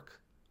mark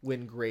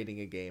when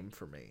grading a game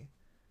for me.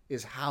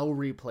 Is how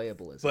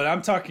replayable is it. But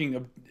I'm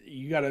talking,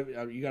 you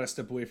gotta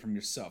step away from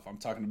yourself. I'm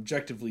talking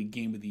objectively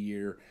Game of the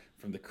Year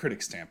from the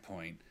critic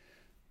standpoint.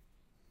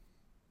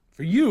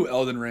 For you,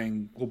 Elden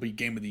Ring will be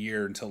Game of the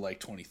Year until like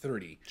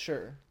 2030.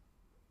 Sure.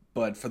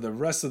 But for the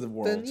rest of the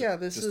world, then yeah,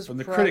 this is from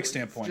the critic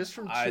standpoint. Just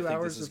from 2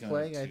 hours of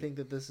playing, I think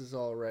that this is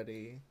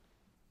already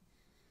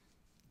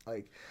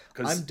like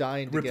I'm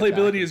dying to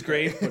replayability is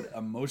great, but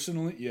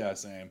emotionally, yeah,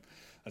 same.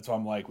 That's why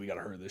I'm like, we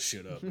gotta hurry this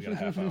shit up. We got a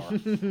half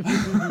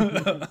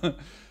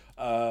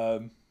hour.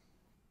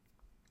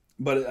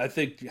 But I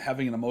think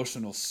having an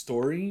emotional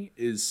story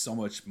is so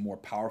much more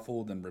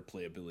powerful than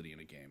replayability in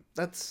a game.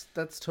 That's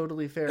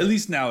totally fair. At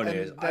least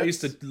nowadays. I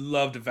used to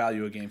love to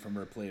value a game from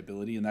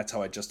replayability, and that's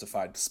how I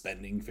justified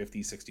spending $50,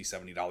 $60,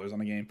 $70 on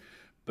a game.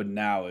 But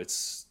now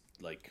it's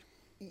like...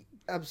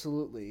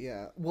 Absolutely,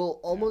 yeah.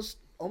 Well, almost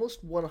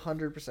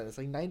 100%. It's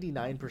like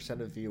 99%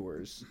 of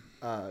viewers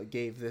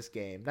gave this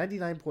game...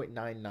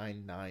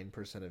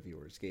 99.999% of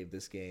viewers gave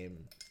this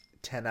game...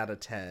 10 out of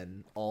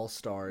 10, all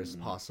stars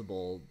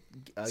possible.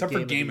 Except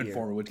for Game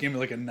Informer, which gave me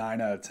like a 9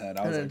 out of 10.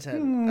 I was like,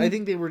 10. I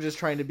think they were just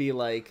trying to be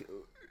like,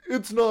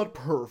 it's not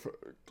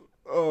perfect.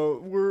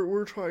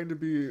 We're trying to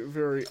be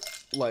very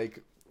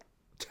like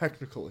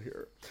technical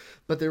here.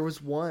 But there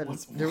was one.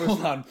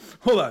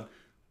 Hold on.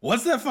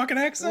 What's that fucking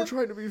accent? We're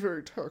trying to be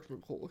very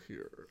technical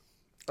here.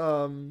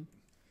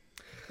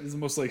 This is the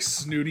most like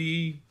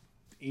snooty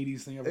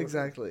 80s thing ever.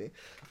 Exactly.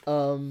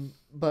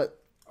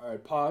 But all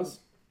right, pause.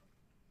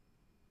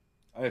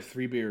 I have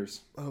 3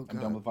 beers. Oh, God. I'm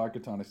done with vodka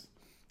tonics.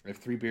 I have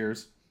 3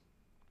 beers.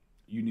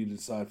 You need to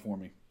decide for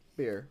me.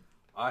 Beer.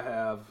 I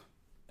have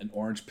an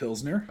orange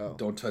Pilsner. Oh.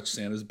 Don't touch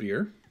Santa's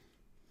beer.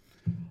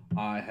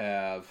 I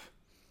have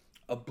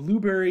a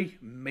blueberry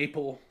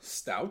maple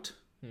stout.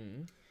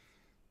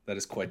 That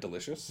is quite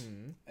delicious.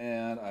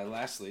 And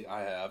lastly,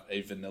 I have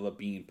a vanilla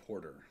bean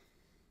porter.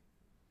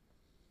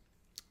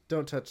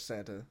 Don't touch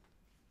Santa.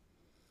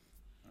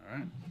 All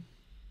right.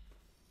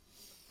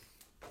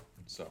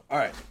 So, all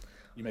right.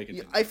 You make it.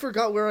 Yeah, I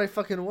forgot where I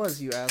fucking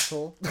was, you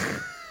asshole.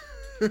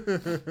 We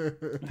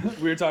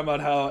were talking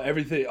about how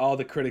all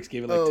the critics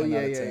gave it like 10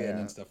 out of 10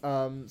 and stuff.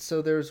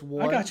 So there's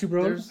one. I got you,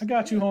 bro. I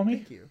got you, homie.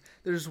 Thank you.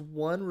 There's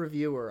one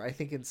reviewer, I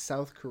think in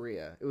South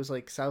Korea. It was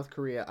like South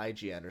Korea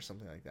IGN or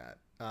something like that.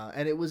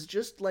 And it was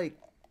just like,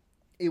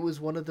 it was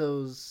one of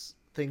those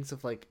things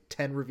of like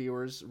 10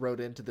 reviewers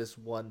wrote into this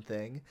one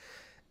thing,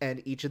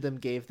 and each of them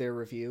gave their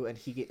review, and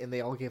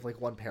they all gave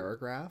like one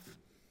paragraph.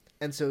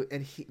 And so,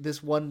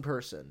 this one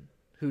person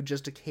who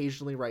just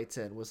occasionally writes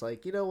in was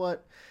like, you know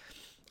what?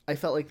 I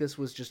felt like this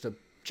was just a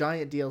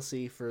giant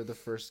DLC for the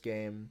first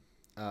game.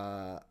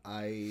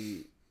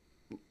 It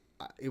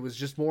was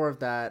just more of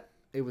that.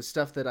 It was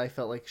stuff that I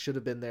felt like should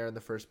have been there in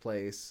the first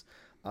place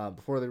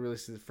before they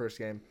released the first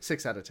game.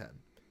 6 out of 10,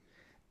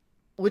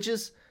 which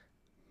is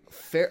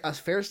fair. A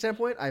fair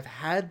standpoint. I've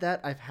had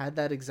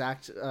that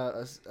exact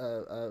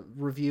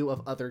review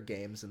of other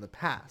games in the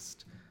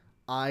past.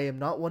 I am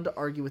not one to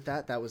argue with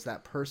that. That was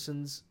that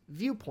person's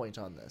viewpoint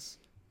on this.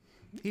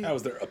 That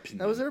was their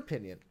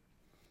opinion.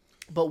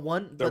 But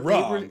they're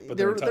wrong,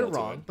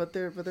 but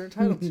they're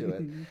entitled to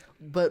it.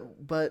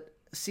 But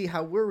see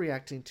how we're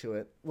reacting to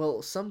it.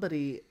 Well,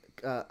 somebody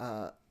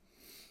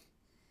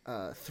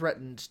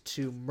threatened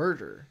to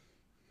murder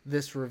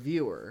this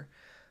reviewer,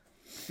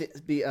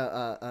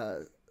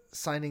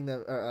 citing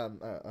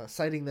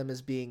them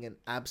as being an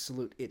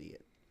absolute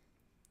idiot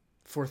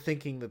for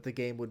thinking that the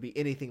game would be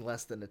anything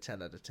less than a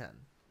 10 out of 10.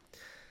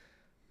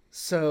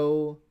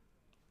 So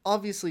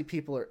obviously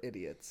people are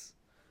idiots.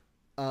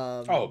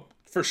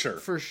 For sure.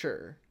 For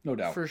sure. No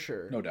doubt. For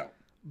sure. No doubt.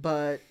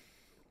 But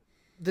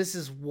this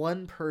is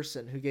one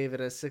person who gave it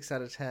a 6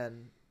 out of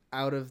 10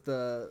 out of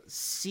the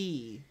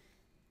sea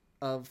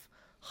of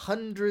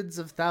hundreds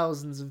of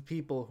thousands of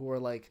people who are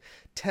like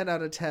 10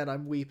 out of 10,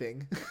 I'm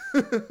weeping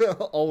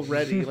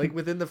already, like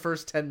within the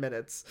first 10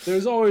 minutes.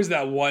 There's always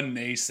that one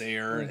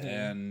naysayer,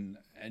 and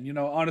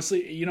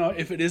honestly,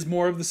 if it is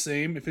more of the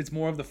same, if it's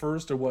more of the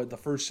first or what the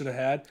first should have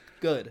had,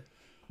 good.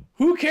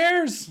 Who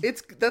cares?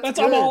 That's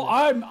all.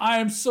 I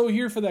am so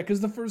here for that,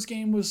 because the first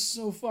game was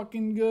so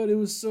fucking good. It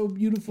was so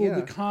beautiful. Yeah.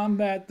 The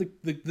combat,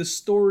 the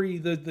story,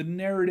 the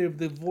narrative,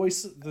 the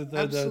voice,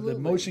 the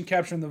motion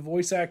capture, and the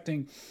voice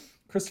acting.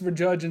 Christopher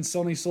Judge and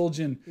Sonny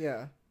Soljan,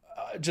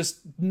 just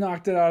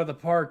knocked it out of the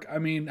park. I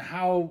mean,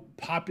 how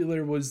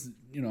popular was,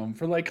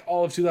 for like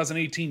all of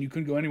 2018, you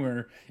couldn't go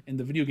anywhere in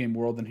the video game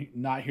world and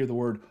not hear the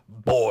word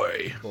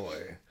boy.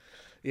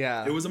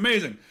 Yeah. It was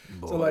amazing.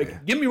 Boy. So,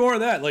 like, give me more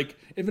of that. Like,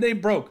 if it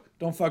ain't broke,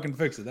 don't fucking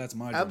fix it. That's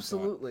my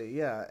absolutely,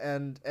 yeah.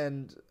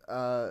 And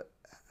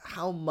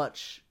how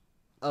much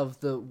of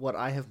what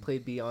I have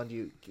played beyond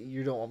you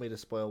don't want me to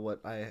spoil what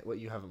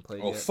you haven't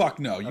played yet? Oh, fuck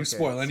no. You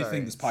spoil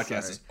anything, this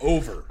podcast is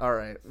over. All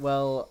right.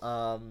 Well,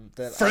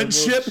 then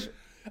friendship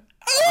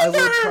I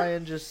will try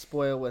and just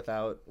spoil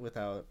without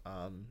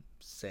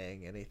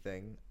saying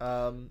anything.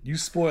 You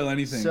spoil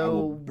anything.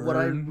 So what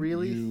I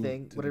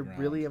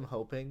really am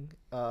hoping,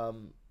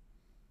 and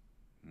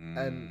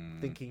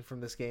thinking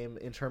from this game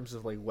in terms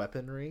of like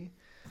weaponry,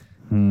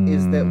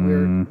 is that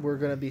we're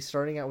going to be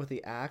starting out with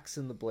the axe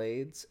and the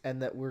blades,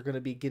 and that we're going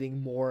to be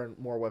getting more and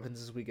more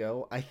weapons as we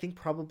go. I think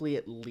probably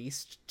at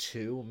least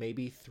 2,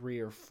 maybe 3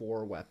 or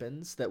 4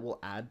 weapons that will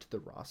add to the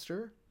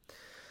roster.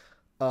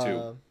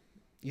 2.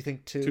 You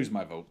think 2? 2's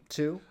my vote.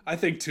 2? I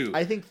think 2.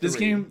 I think 3. This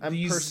game, I'm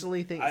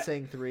personally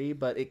saying 3,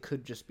 but it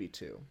could just be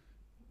 2.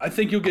 I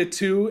think you'll get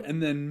 2,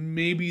 and then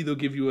maybe they'll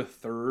give you a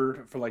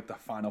 3rd for like the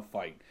final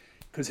fight.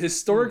 Because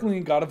historically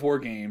in God of War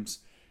games,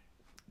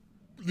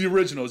 the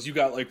originals, you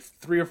got like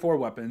 3 or 4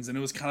 weapons, and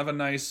it was kind of a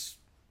nice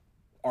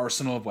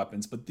arsenal of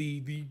weapons. But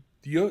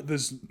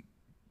this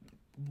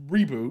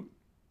reboot,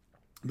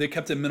 they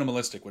kept it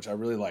minimalistic, which I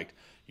really liked.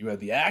 You had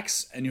the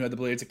axe and you had the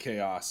blades of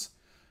chaos,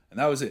 and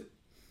that was it.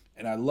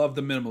 And I loved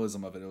the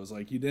minimalism of it. It was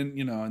like you didn't,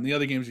 in the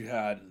other games you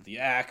had the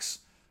axe,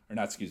 or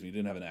not, excuse me, you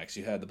didn't have an axe.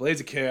 You had the blades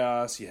of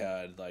chaos. You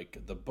had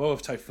like the bow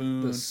of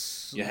Typhoon.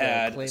 You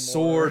had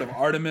sword of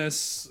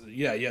Artemis.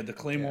 Yeah, you had the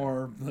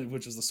claymore,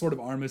 which was the sword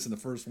of Artemis in the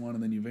first one,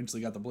 and then you eventually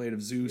got the blade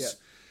of Zeus. Yeah.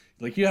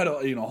 Like you had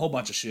a whole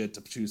bunch of shit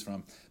to choose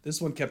from. This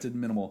one kept it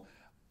minimal.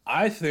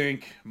 I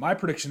think my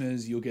prediction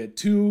is you'll get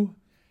 2.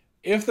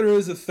 If there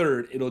is a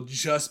 3rd, it'll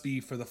just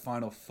be for the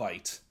final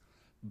fight.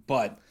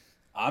 But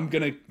I'm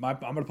gonna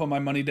put my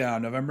money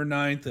down. November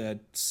 9th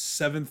at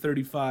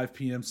 7:35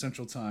 p.m.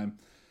 Central Time.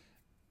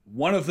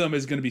 One of them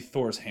is going to be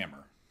Thor's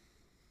hammer.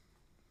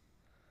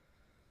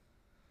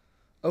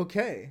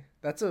 Okay,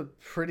 that's a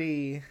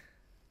pretty,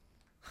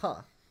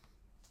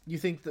 You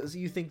think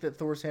that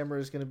Thor's hammer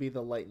is going to be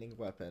the lightning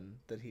weapon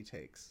that he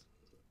takes?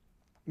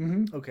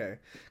 Mm-hmm. Okay,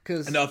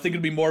 and I think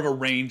it'd be more of a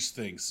ranged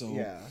thing. So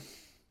yeah.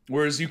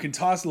 Whereas you can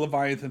toss the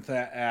Leviathan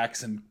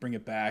axe and bring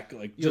it back,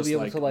 like you'll just be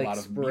able like to, a lot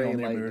of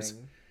lightning.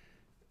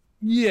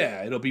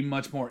 Yeah, it'll be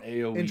much more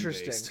AOE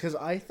interesting based. Because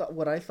I thought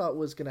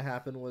was going to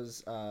happen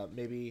was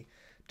maybe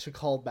to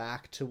call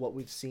back to what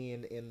we've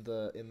seen in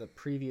the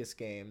previous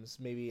games,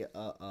 maybe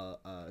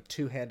a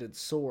two-handed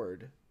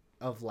sword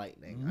of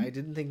lightning. Mm-hmm. I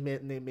didn't think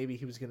maybe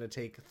he was going to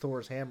take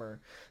Thor's hammer,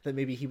 that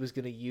maybe he was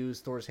going to use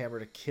Thor's hammer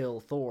to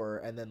kill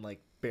Thor and then like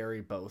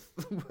bury both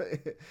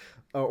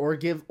or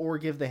give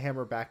the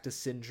hammer back to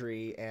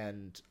Sindri,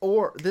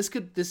 or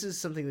this is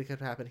something that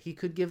could happen. He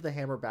could give the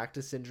hammer back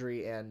to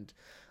Sindri and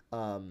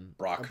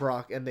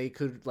Brock, and they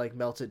could like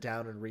melt it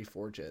down and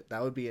reforge it.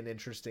 That would be an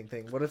interesting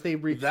thing. What if they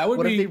if they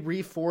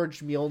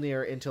reforged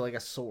Mjolnir into like a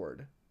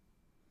sword?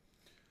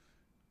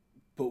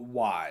 But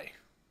why?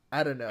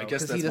 I don't know. I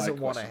guess he doesn't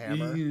want a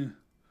hammer. Yeah.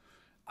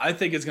 I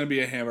think it's going to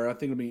be a hammer. I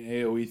think it'll be an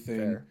AOE thing.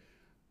 Fair.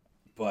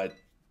 But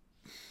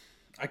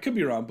I could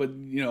be wrong. But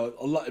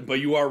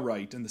But you are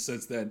right in the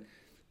sense that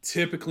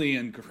typically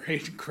in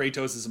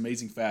Kratos'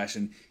 amazing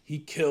fashion, he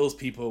kills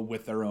people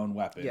with their own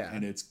weapon,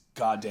 and it's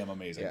goddamn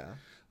amazing. Yeah.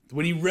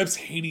 When he rips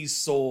Hades'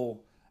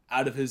 soul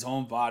out of his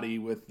own body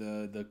with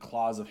the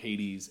claws of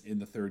Hades in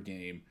the 3rd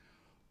game,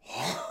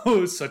 it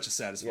was such a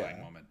satisfying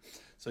moment.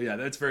 So yeah,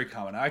 that's very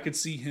common. I could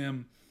see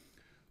him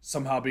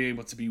somehow being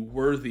able to be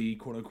worthy,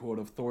 quote unquote,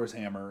 of Thor's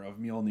hammer, of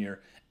Mjolnir,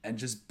 and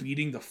just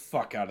beating the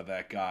fuck out of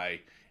that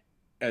guy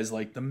as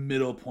like the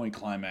middle point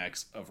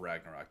climax of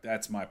Ragnarok.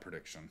 That's my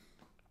prediction.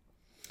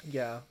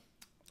 Yeah.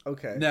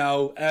 Okay.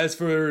 Now, as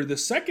for the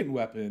second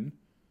weapon,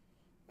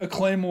 a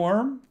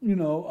claymore,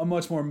 a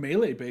much more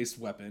melee-based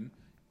weapon,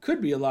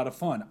 could be a lot of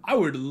fun. I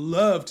would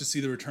love to see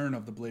the return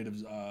of the Blade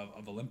of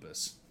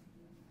Olympus.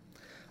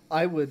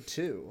 I would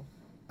too.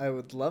 I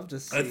would love to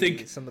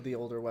see some of the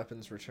older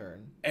weapons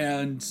return.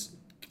 And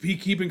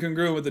keeping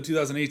congruent with the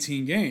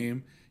 2018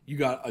 game, you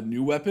got a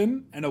new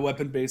weapon and a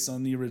weapon based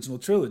on the original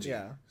trilogy.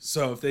 Yeah.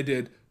 So if they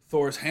did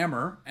Thor's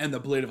hammer and the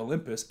Blade of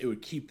Olympus, it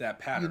would keep that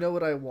pattern. You know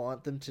what I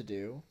want them to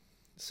do?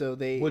 So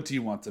they. What do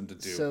you want them to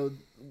do? So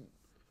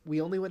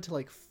we only went to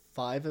like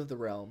 5 of the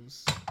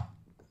realms.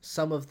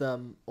 Some of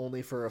them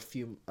only for a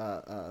few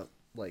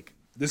like.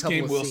 This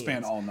game will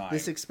span all 9.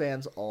 This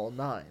expands all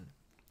 9.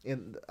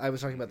 I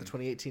was talking about the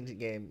 2018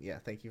 game. Yeah,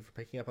 thank you for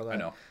picking up on that. I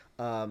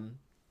know.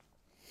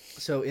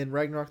 So in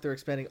Ragnarok, they're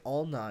expanding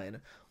all 9.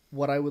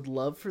 What I would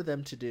love for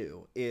them to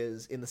do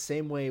is, in the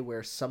same way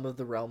where some of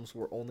the realms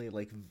were only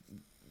like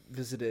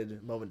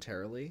visited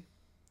momentarily,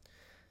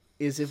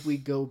 is if we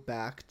go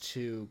back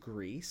to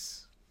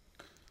Greece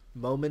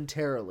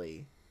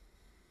momentarily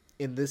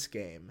in this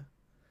game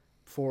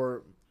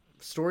for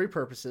story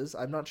purposes.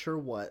 I'm not sure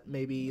what.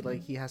 Maybe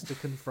like he has to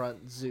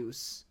confront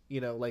Zeus.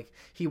 Like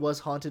he was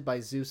haunted by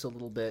Zeus a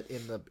little bit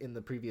in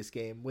the previous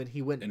game when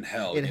he went in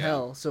hell.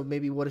 Hell. So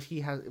maybe what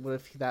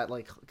if that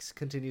like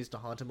continues to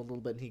haunt him a little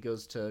bit and he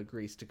goes to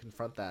Greece to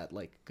confront that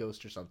like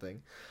ghost or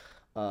something,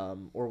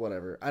 or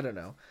whatever. I don't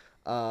know.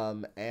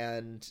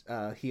 And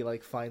he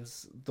like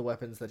finds the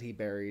weapons that he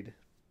buried,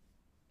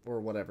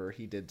 or whatever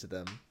he did to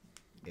them.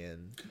 I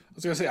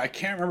was gonna say I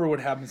can't remember what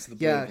happens to the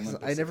Blade of Olympus.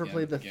 I never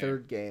played the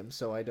third game,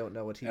 so I don't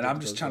know what he. And I'm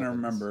just trying to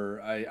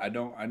remember. I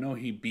know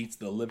he beats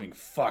the living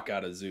fuck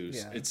out of Zeus.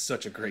 Yeah. It's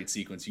such a great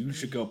sequence. You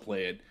should go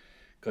play it,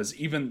 because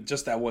even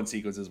just that one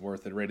sequence is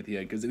worth it right at the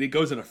end, because it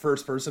goes into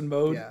first person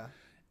mode. Yeah.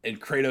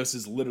 And Kratos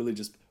is literally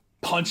just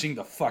punching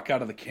the fuck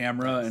out of the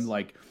camera, and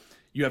like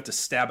you have to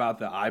stab out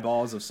the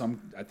eyeballs of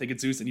some. I think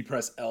it's Zeus, and you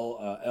press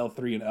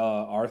L3 and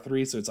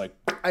R3, so it's like.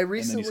 And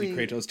then you see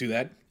Kratos do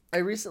that. I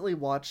recently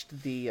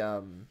watched the,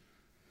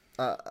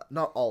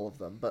 not all of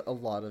them, but a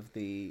lot of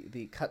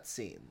the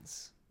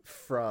cutscenes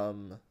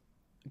from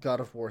God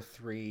of War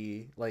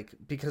 3, like,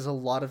 because a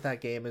lot of that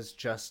game is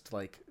just,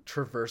 like,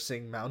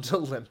 traversing Mount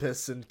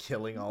Olympus and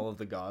killing all of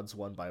the gods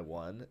one by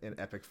one in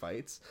epic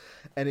fights.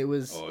 And it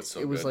was,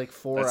 was like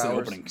 4 hours. That's the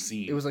opening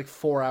scene. It was like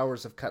 4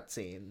 hours of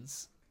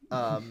cutscenes,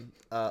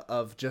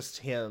 of just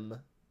him,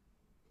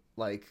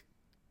 like,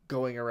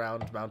 going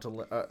around Mount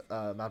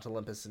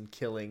Olympus and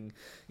killing,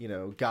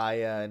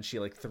 Gaia, and she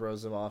like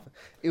throws him off.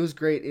 It was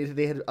great.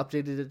 They had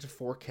updated it to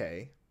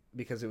 4K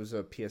because it was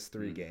a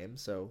PS3 game,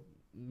 so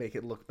make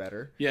it look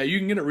better. Yeah, you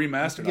can get it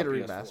remastered. You can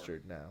get it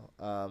remastered now.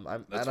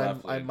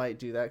 I might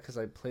do that because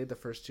I played the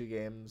first 2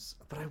 games,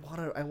 but I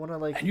wanna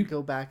like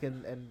go back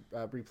and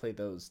replay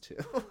those too.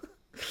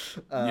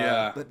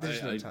 Yeah, but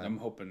there's no time. I'm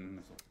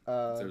hoping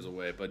there's a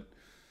way, but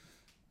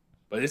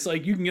it's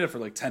like you can get it for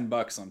like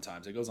 $10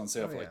 sometimes. It goes on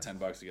sale for like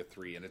 $10 to get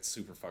 3, and it's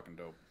super fucking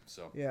dope.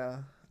 So yeah.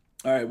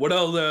 All right, what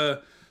else?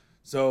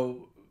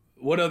 So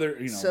what other?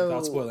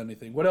 Without spoiling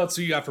anything, what else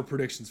do you got for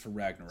predictions for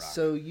Ragnarok?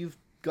 So you've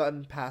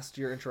gotten past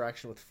your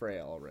interaction with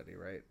Freya already,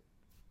 right?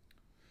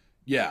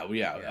 Yeah.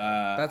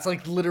 That's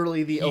like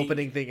literally the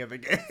opening thing of the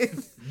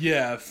game.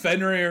 Yeah,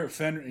 Fenrir.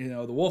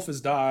 The wolf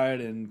has died,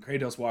 and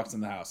Kratos walks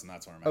in the house, and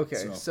that's where I'm at.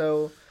 Okay,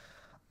 so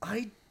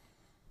I.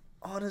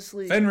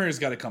 Honestly, Fenrir's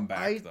got to come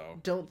back, though. I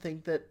don't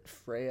think that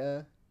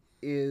Freya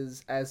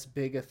is as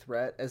big a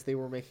threat as they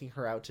were making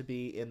her out to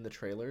be in the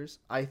trailers.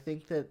 I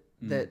think that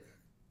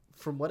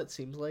from what it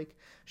seems like,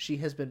 she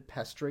has been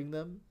pestering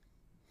them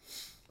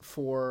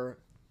for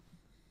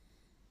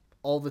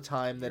all the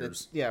time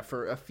that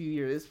for a few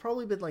years. It's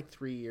probably been like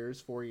 3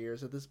 years, 4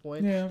 years at this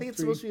point. Yeah, I think it's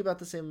supposed to be about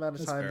the same amount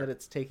of time that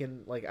it's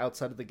taken like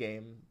outside of the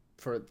game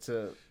for it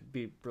to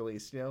be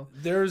released,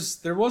 There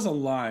was a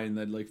line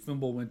that like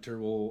Fimbulwinter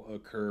will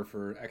occur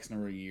for X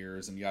number of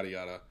years and yada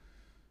yada,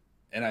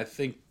 and I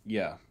think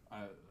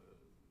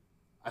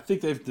I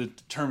think they've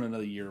determined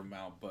the year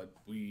amount, but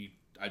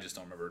I just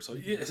don't remember. So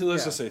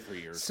let's just say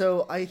 3 years.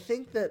 So I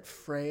think that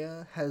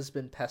Freya has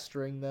been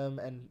pestering them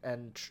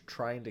and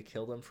trying to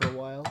kill them for a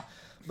while,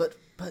 but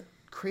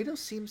Kratos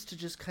seems to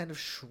just kind of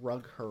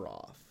shrug her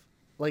off.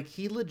 Like,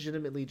 he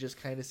legitimately just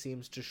kind of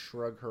seems to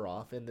shrug her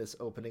off in this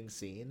opening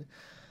scene.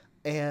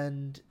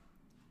 And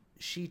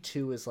she,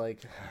 too, is like,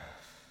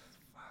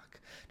 fuck.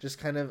 Just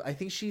kind of, I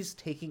think she's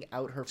taking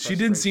out her frustration.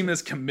 She didn't seem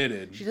as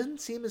committed. She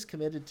doesn't seem as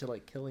committed to,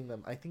 like, killing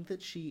them. I think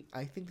that she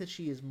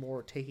is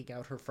more taking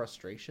out her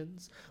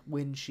frustrations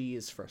when she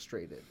is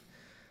frustrated.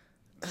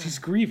 She's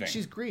grieving.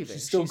 She's grieving.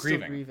 She's still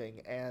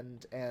grieving.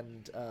 And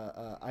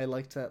I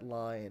liked that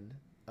line.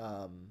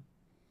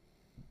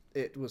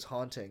 It was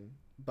haunting.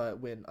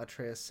 But when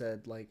Atreus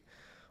said, like,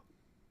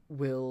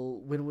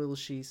 when will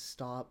she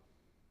stop?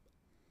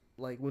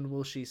 Like, when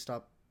will she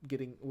stop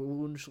getting?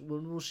 When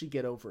will she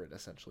get over it?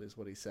 Essentially, is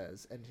what he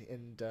says.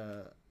 And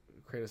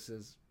Kratos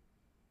says,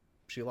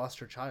 she lost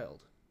her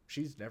child.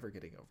 She's never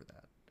getting over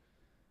that.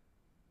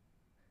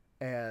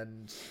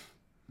 And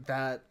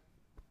that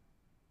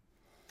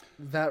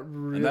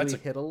really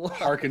hit a lot.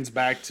 Harkens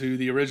back to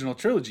the original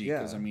trilogy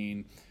because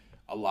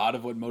a lot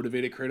of what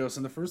motivated Kratos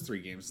in the first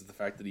 3 games is the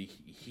fact that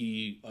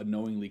he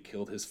unknowingly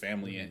killed his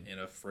family in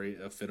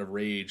a fit of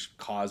rage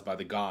caused by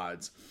the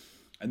gods.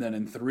 And then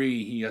in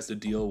 3, he has to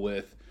deal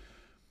with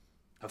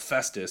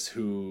Hephaestus,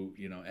 who,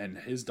 and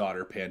his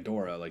daughter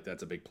Pandora, like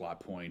that's a big plot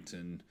point.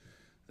 And,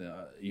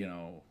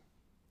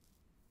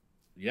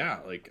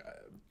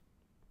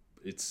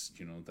 it's,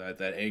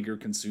 that anger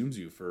consumes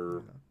you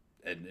for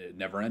and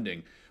never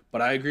ending.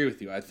 But I agree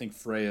with you. I think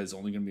Freya is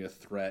only going to be a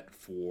threat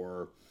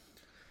for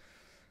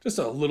just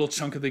a little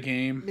chunk of the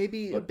game,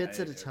 maybe bits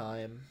at a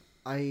time.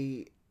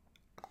 I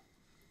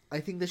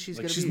think that she's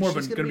going to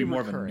be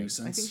more of a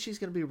nuisance. I think she's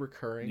going to be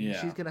recurring.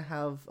 Yeah. She's going to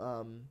have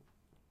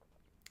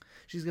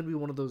she's going to be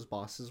one of those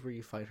bosses where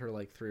you fight her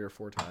like 3 or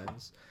 4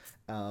 times.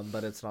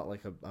 But it's not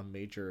like a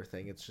major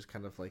thing. It's just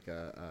kind of like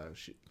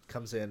she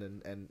comes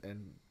in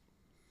and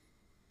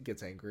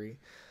gets angry.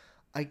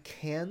 I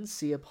can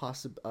see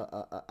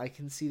I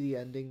can see the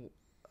ending,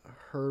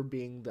 her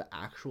being the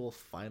actual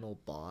final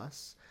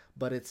boss,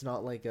 but it's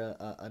not like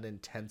an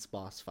intense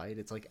boss fight.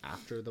 It's like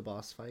after the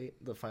boss fight,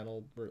 the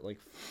final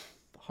like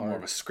more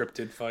of a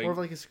scripted fight. More of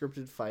like a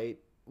scripted fight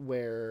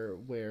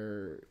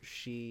where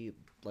she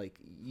like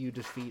you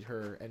defeat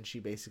her and she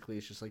basically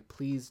is just like,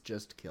 please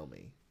just kill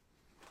me.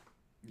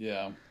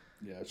 Yeah.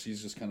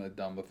 She's just kind of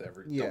done with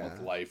done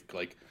with life.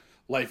 Like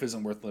life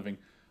isn't worth living.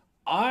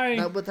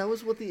 But that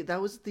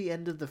was the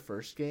end of the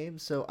first game,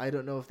 so I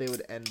don't know if they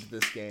would end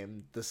this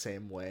game the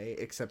same way,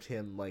 except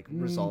him like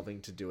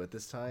resolving to do it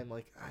this time.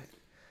 Like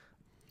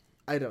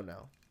I don't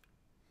know.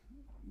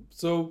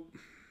 So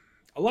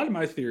a lot of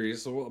my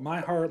theories,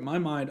 my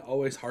mind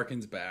always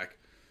harkens back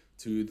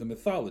to the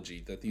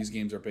mythology that these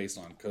games are based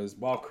on. Because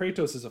while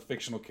Kratos is a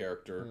fictional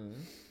character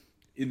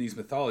in these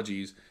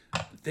mythologies,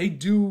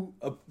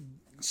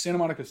 Santa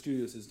Monica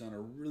Studios has done a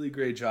really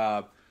great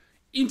job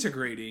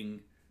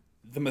integrating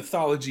the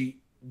mythology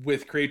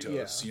with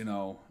Kratos,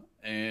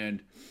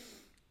 and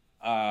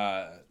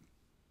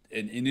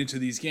into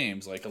these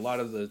games. Like a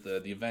lot of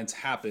the events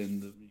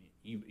happen,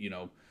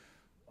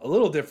 a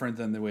little different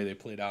than the way they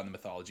played out in the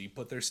mythology,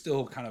 but they're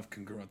still kind of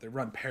congruent. They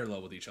run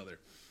parallel with each other.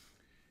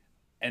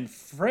 And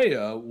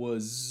Freya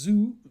was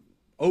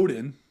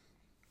Odin,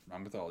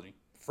 wrong mythology.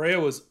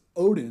 Freya was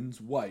Odin's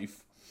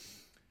wife,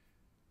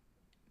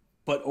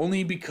 but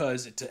only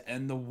because to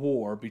end the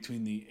war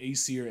between the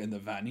Aesir and the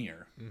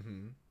Vanir.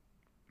 Mm-hmm.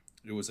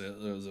 It was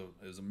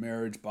a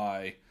marriage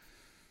by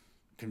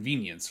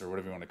convenience, or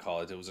whatever you want to call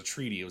it. It was a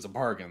treaty. It was a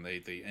bargain.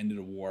 They ended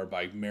a war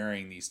by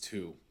marrying these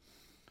two.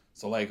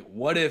 So, like,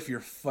 what if you're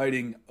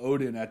fighting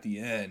Odin at the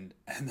end,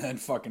 and then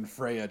fucking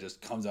Freya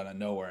just comes out of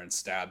nowhere and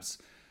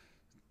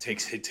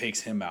takes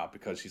him out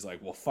because she's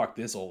like, well, fuck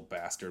this old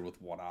bastard with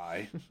one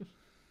eye.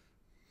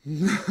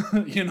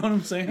 You know what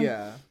I'm saying?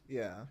 Yeah.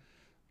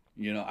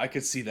 I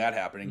could see that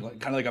happening,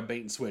 kind of like a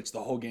bait and switch.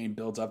 The whole game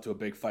builds up to a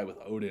big fight with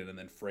Odin, and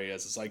then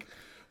Freya's just like,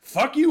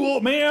 fuck you,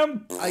 old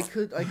man. I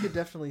could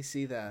definitely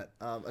see that,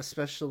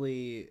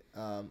 especially.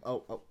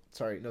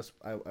 Sorry, no,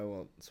 I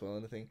won't spoil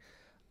anything.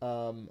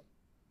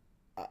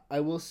 I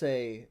will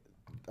say,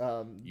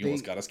 you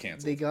almost got us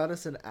canceled. They got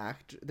us an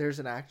actor. There's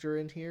an actor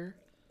in here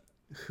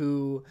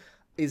who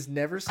is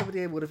never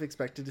somebody I would have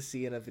expected to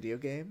see in a video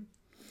game,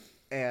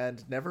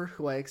 and never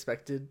who I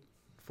expected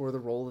for the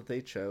role that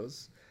they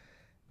chose.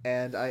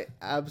 And I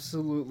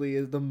absolutely,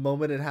 the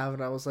moment it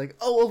happened, I was like,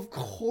 oh, of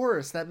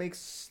course,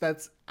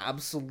 that's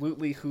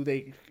absolutely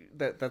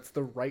that's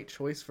the right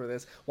choice for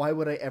this. Why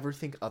would I ever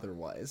think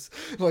otherwise?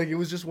 Like, it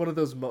was just one of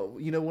those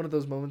one of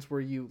those moments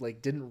where you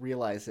like didn't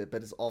realize it,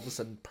 but it's all of a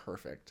sudden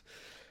perfect.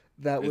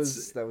 That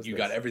was you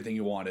got everything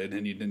you wanted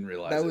and you didn't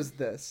realize that was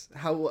this.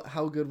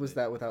 How good was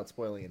that without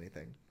spoiling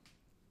anything?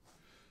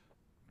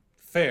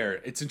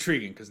 Fair. It's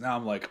intriguing because now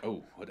I'm like,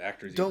 oh, what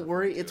actors? Don't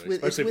worry, it's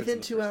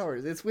within 2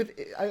 hours. It's with.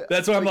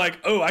 That's why I'm like,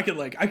 oh, I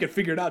could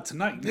figure it out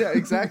tonight. Yeah,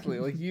 exactly.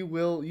 Like you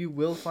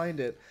will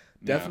find it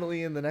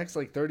definitely in the next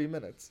like 30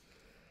 minutes.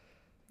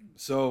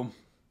 So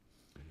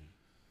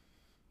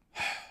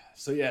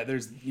yeah,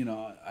 there's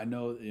I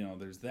know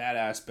there's that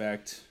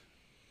aspect,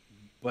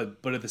 but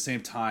at the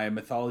same time,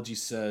 mythology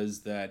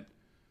says that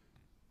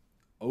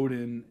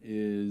Odin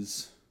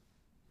is.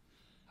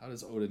 How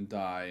does Odin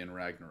die in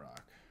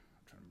Ragnarok?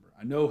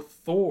 I know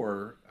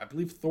Thor. I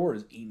believe Thor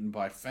is eaten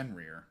by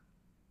Fenrir.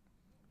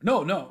 No.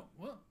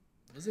 What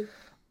was it?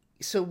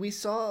 So we've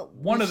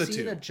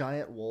seen a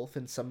giant wolf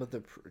in some of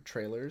the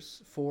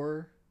trailers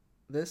for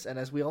this, and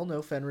as we all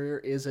know, Fenrir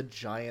is a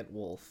giant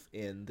wolf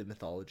in the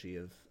mythology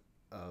of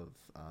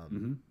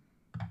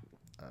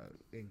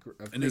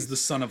and is the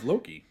son of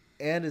Loki.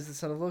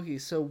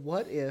 So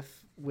what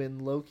if when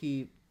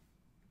Loki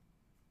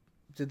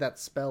did that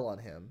spell on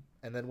him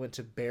and then went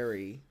to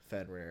bury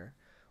Fenrir?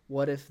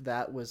 What if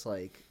that was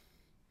like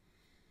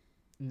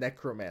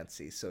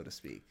necromancy, so to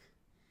speak?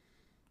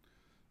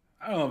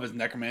 I don't know if it's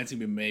necromancy,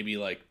 but maybe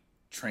like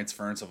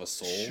transference of a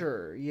soul.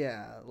 Sure,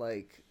 yeah.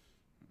 Like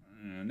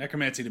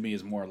necromancy to me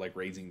is more like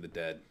raising the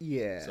dead.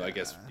 Yeah. So I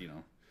guess,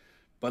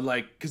 but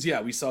like, because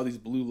we saw these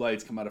blue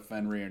lights come out of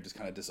Fenrir and just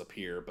kind of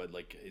disappear, but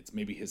like it's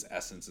maybe his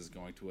essence is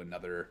going to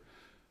another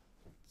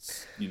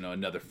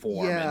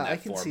form. Yeah, and that I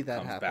can form see that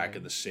comes happening. Back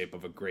in the shape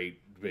of a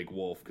great big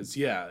wolf. Because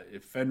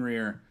if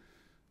Fenrir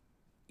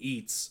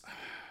eats,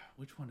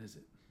 which one is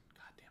it?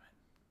 God damn it!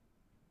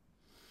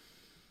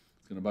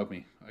 It's gonna bug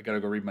me. I gotta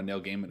go read my Neil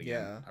Gaiman again.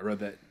 Yeah. I read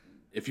that.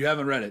 If you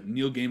haven't read it,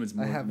 Neil Gaiman's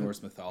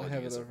Norse mythology. I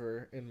have it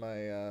over in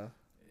my.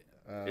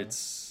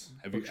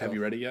 Have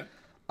you read it yet?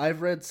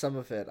 I've read some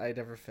of it. I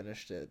never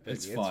finished it. But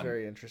it's fun. It's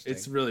very interesting.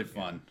 It's really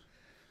fun.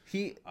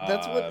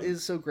 That's what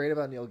is so great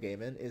about Neil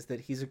Gaiman, is that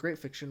he's a great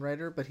fiction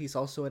writer, but he's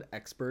also an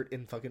expert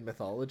in fucking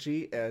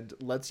mythology and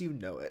lets you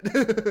know it.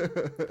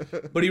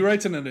 But he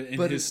writes in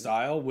his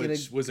style,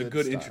 which was a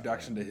good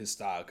introduction to his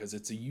style, because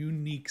it's a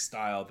unique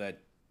style that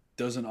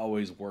doesn't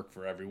always work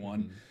for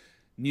everyone. Mm-hmm.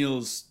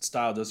 Neil's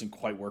style doesn't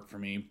quite work for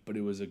me, but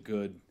it was a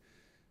good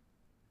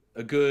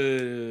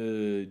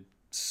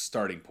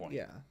starting point.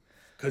 Yeah.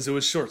 Because it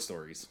was short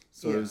stories,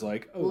 so it was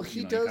like, oh, well,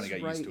 he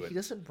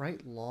doesn't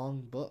write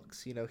long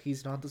books.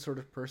 He's not the sort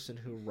of person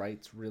who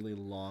writes really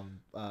long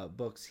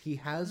books. He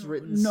has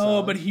written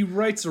but he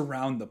writes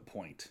around the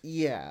point.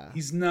 Yeah,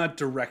 he's not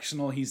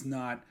directional. He's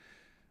not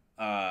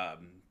to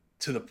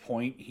the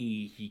point.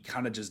 He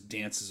kind of just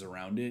dances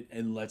around it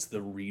and lets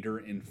the reader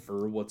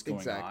infer what's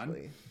going on.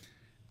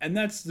 And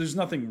there's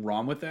nothing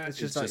wrong with that. It's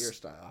just not your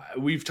style.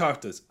 We've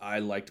talked this. I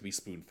like to be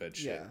spoon-fed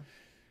shit. Yeah.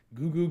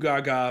 Goo goo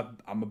gaga.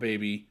 I'm a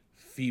baby.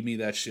 Feed me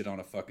that shit on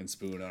a fucking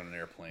spoon on an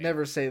airplane.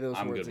 Never say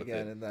those words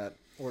again in that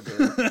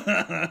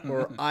order.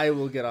 Or I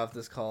will get off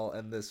this call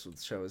and this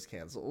show is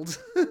canceled.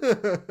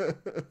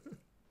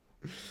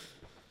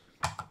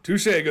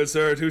 Touche, good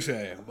sir, touche.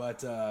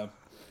 But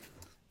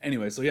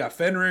anyway, so yeah,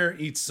 Fenrir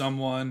eats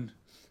someone.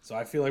 So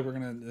I feel like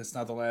it's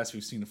not the last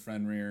we've seen of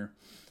Fenrir.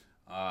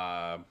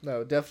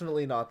 No,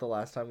 definitely not the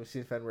last time we've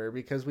seen Fenrir,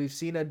 because we've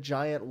seen a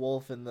giant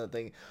wolf in the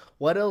thing.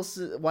 What else?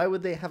 Why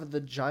would they have the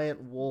giant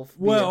wolf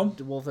be a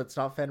wolf that's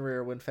not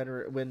Fenrir when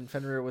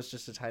Fenrir was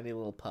just a tiny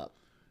little pup?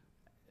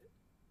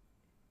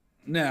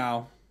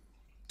 Now,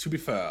 to be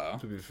fair,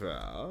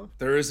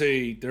 there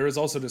is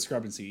also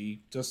discrepancy.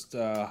 Just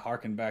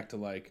harken back to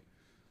like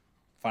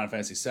Final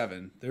Fantasy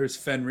VII. There's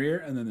Fenrir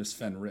and then there's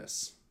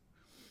Fenris,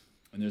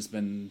 and there's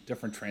been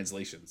different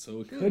translations.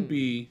 So it could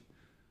be.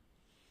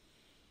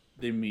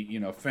 They meet,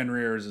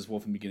 Fenrir is his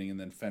wolf in the beginning, and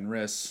then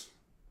Fenris,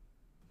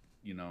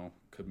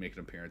 could make an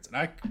appearance. And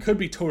I could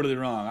be totally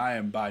wrong. I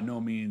am by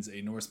no means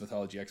a Norse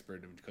mythology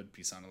expert and could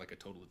be sounding like a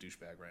total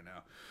douchebag right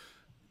now,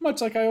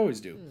 much like I always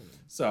do.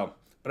 So,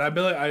 but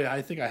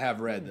I think I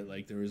have read that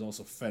like there is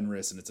also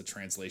Fenris, and it's a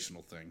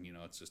translational thing.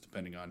 It's just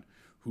depending on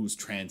who's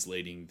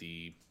translating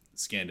the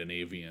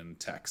Scandinavian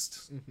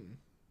text. Mm-hmm.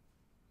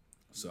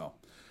 So,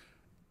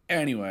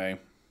 anyway,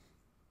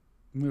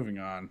 moving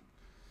on.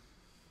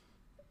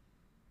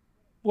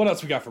 What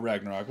else we got for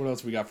Ragnarok? What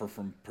else we got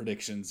from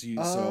predictions?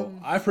 So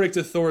I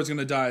predicted Thor is going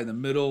to die in the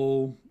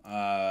middle.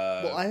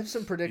 Well, I have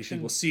some predictions.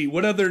 We'll see.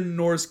 What other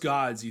Norse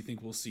gods do you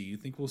think we'll see? You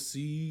think we'll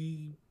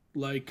see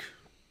like?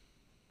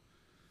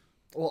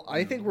 Well,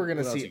 I think we're going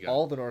to see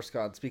all the Norse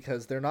gods,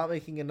 because they're not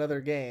making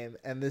another game,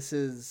 and this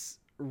is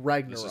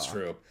Ragnarok. This is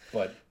true,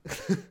 but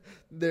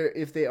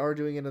if they are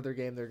doing another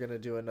game, they're going to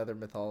do another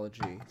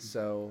mythology.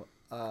 So.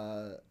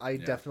 I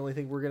definitely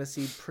think we're going to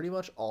see pretty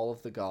much all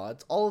of the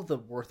gods, all of the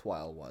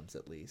worthwhile ones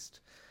at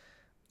least.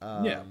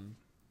 I'm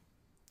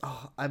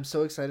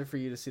so excited for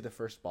you to see the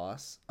first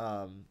boss,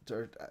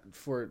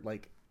 for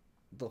like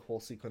the whole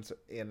sequence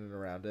in and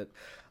around it.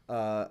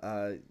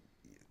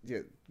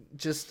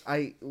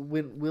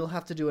 We'll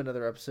have to do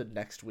another episode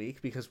next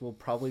week, because we'll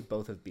probably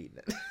both have beaten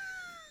it.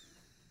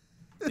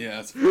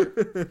 Yeah, that's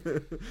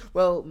fair.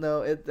 Well,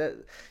 no,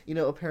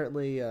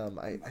 apparently,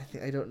 I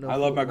don't know. I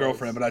love my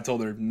girlfriend, but I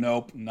told her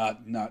nope,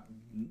 not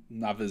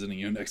visiting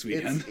you next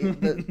weekend.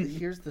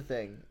 Here's the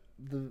thing,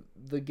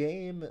 the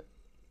game.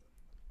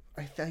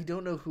 I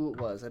don't know who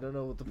it was. I don't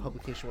know what the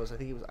publication was. I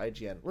think it was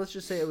IGN. Let's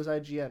just say it was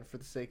IGN for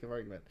the sake of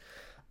argument.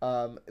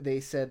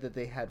 They said that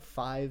they had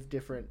 5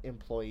 different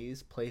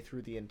employees play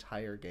through the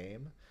entire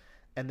game.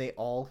 And they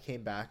all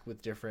came back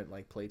with different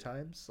like play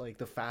times. Like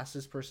the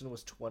fastest person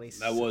was 20.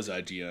 That was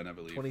IGN, I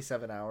believe.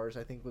 27 hours,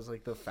 I think, was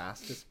like the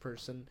fastest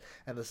person,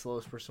 and the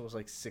slowest person was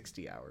like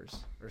 60 hours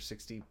or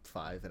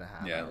 65 and a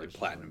half. Yeah, hours,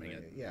 like platinuming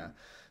it. Yeah.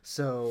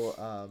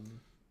 So,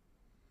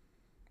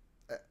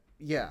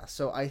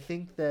 So I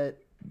think that.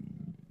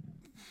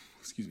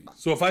 Excuse me.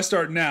 So if I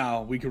start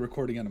now, we can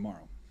record again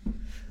tomorrow.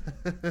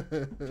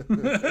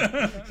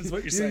 That's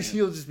what you're saying.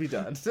 You'll just be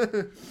done.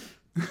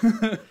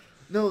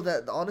 No,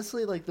 that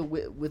honestly, like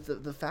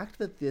with the fact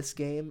that this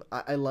game,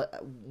 I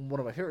one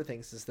of my favorite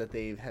things is that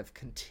they have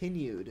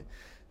continued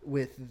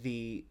with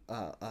the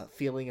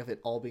feeling of it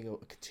all being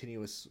a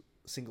continuous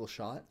single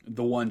shot.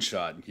 The one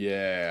shot,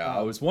 yeah.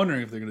 I was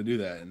wondering if they're going to do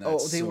that. And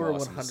that's they were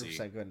awesome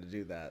 100% going to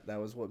do that. That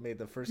was what made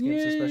the first game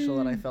so special,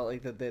 and I felt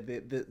like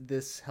that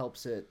this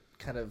helps it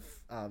kind of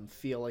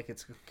feel like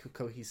it's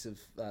cohesive,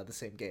 the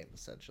same game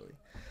essentially.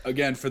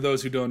 Again, for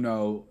those who don't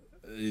know,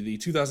 the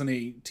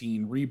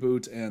 2018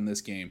 reboot and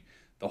this game.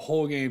 The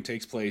whole game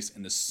takes place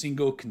in a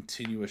single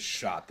continuous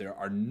shot. There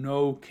are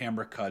no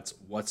camera cuts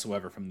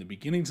whatsoever from the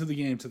beginning to the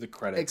game to the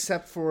credits.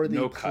 Except for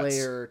the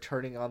player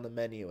turning on the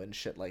menu and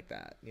shit like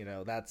that.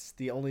 That's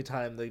the only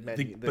time the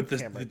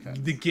camera cuts.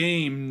 The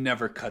game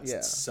never cuts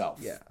itself.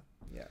 Yeah.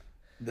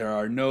 There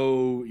are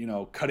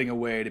no, cutting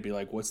away to be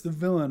like, what's the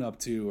villain up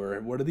to?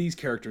 Or what are these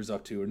characters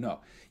up to? Or no.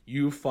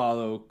 You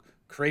follow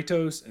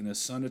Kratos and his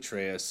son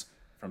Atreus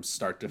from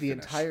start to the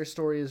finish. entire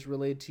story is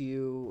relayed to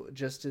you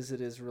just as it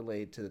is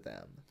relayed to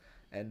them,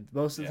 and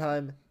most of the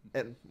time,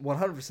 and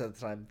 100% of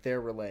the time, they're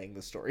relaying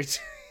the story to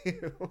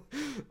you.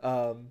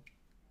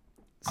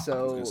 So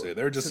I was gonna say,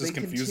 they're just as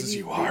confused as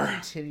you are. They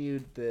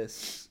continued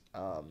this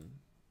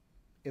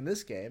in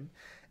this game,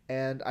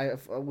 and I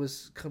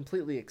was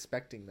completely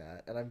expecting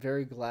that, and I'm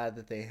very glad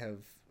that they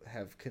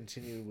have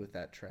continued with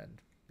that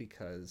trend,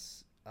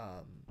 because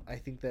I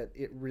think that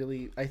it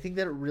really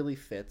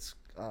fits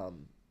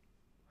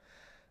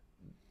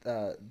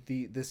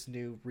this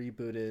new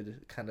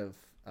rebooted kind of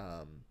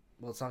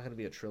well, it's not going to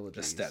be a trilogy.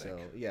 Aesthetic. So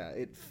yeah,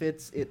 it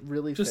fits. It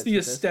really just fits the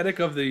aesthetic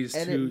of these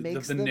and two,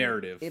 the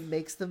narrative. It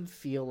makes them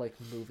feel like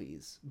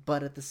movies,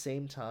 but at the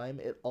same time,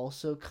 it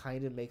also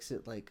kind of makes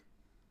it like,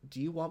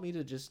 do you want me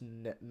to just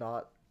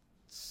not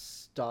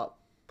stop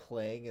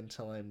playing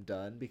until I'm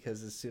done?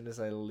 Because as soon as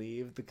I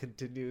leave, the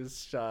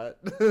continuous shot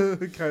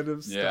kind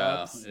of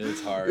stops. Yeah,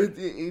 it's hard.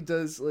 It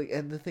does, like,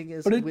 and the thing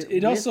is, but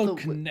it also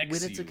connects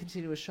when it's a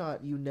continuous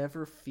shot. You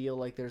never feel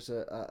like there's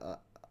a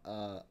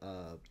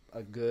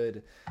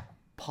good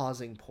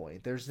pausing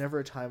point. There's never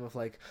a time of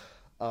like,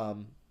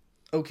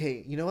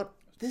 okay, you know what?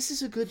 This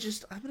is a good,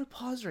 I'm going to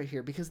pause right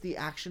here, because the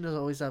action is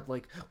always up.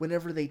 Like,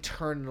 whenever they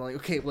turn and like,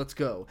 okay, let's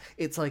go.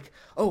 It's like,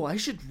 oh, I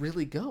should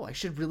really go. I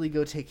should really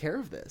go take care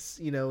of this.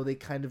 You know, they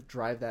kind of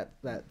drive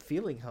that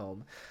feeling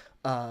home.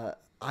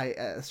 I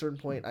at a certain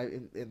point,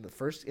 in the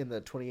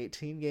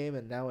 2018 game,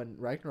 and now in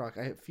Ragnorak,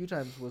 I a few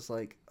times was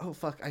like, oh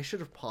fuck, I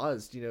should have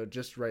paused,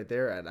 just right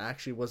there. And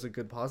actually was a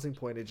good pausing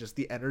point. It just,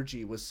 the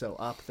energy was so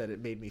up that it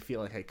made me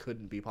feel like I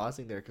couldn't be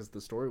pausing there because the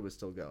story was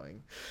still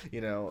going.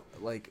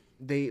 Like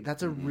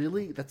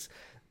this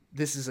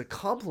is a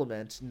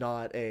compliment,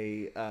 not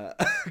a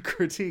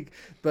critique,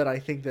 but I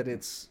think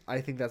that's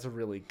a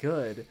really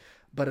good.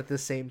 But at the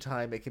same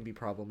time, it can be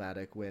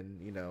problematic when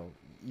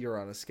you're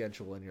on a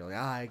schedule and you're like,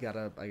 I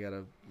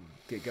gotta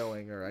get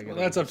going, or I gotta.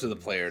 Well, that's up to the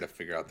player to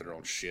figure out their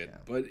own shit. Yeah.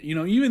 But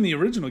even the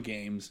original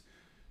games,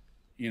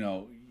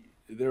 you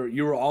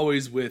were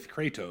always with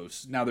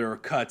Kratos. Now there are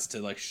cuts to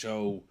like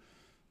show,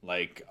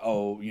 like,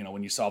 oh,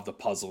 when you solved the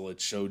puzzle, it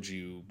showed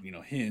you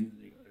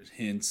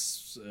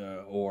hints,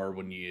 or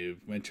when you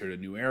entered a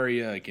new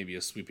area, it gave you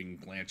a sweeping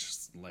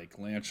glance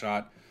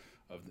shot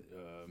of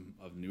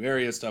new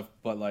area stuff.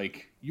 But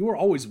like, you were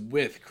always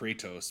with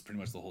Kratos pretty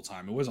much the whole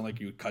time. It wasn't like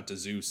you would cut to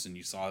Zeus and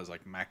you saw his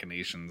like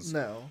machinations,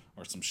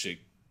 or some shit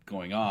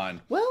going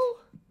on. Well,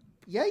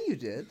 yeah, you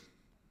did.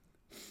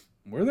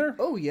 Were there?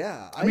 Oh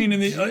yeah. I mean,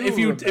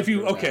 if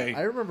you okay,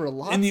 I remember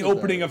lots in the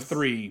opening of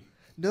 3.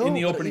 No, in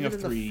the opening of in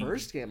 3, the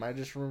first game, I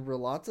just remember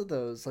lots of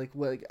those. Like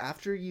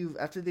after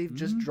they've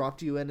just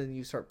dropped you in and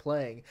you start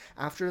playing.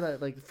 After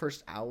that, like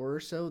first hour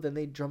or so, then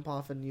they jump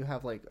off and you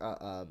have like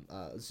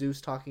Zeus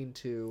talking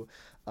to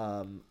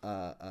Ares,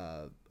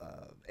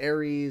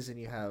 and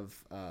you have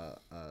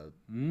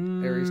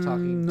Ares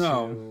talking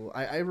to.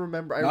 I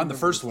remember. Not in the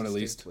first one, at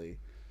least.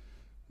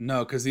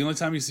 No, because the only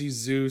time you see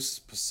Zeus,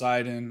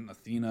 Poseidon,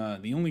 Athena,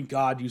 the only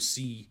god you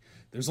see.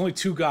 There's only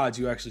 2 gods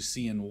you actually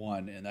see in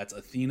one, and that's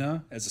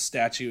Athena as a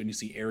statue, and you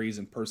see Ares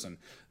in person.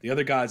 The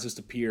other gods just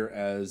appear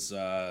as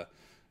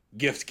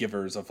gift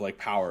givers of like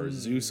powers.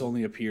 Zeus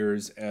only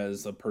appears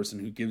as a person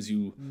who gives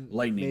you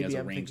lightning as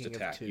a ranged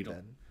attack. Two, you don't.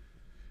 Then.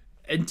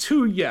 And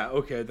 2, yeah,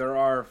 okay, there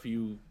are a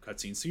few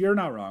cutscenes, so you're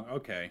not wrong.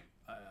 Okay,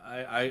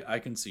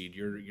 I concede.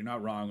 You're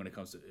not wrong when it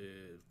comes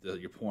to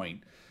your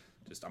point.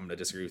 Just I'm going to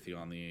disagree with you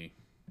on the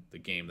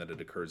game that it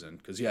occurs in,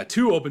 because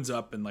 2 opens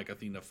up and like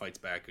Athena fights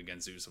back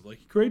against Zeus of like,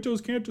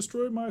 Kratos can't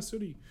destroy my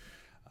city.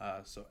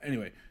 So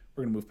anyway,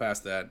 we're gonna move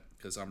past that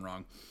because I'm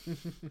wrong.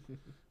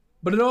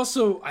 But it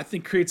also, I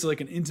think, creates like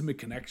an intimate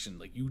connection.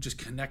 Like, you just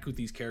connect with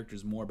these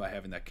characters more by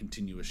having that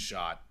continuous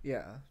shot.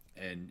 Yeah.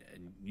 And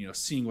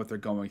seeing what they're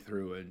going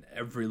through, and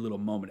every little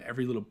moment,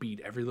 every little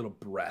beat, every little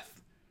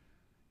breath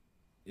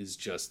is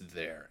just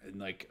there. And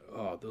like,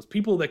 oh, those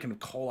people that can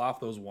call off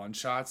those one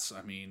shots.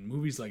 I mean,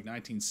 movies like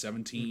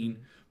 1917,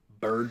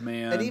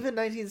 Birdman, and even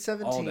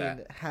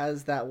 1917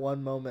 has that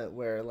one moment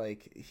where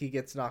like he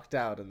gets knocked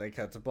out and they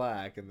cut to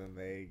black and then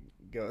they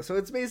go. So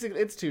it's basically,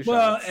 it's 2 shots.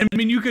 Well, I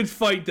mean, you could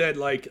fight that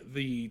like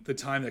the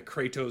time that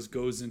Kratos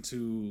goes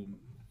into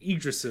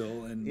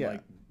Yggdrasil and like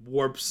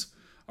warps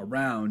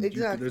around.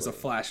 Exactly. There's a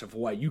flash of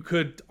white. You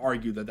could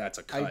argue that that's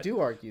a cut. I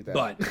do argue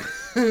that.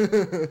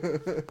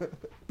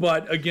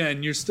 But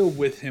again, you're still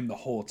with him the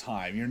whole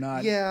time. You're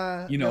not.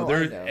 Yeah. I know.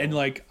 And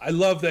like, I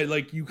love that.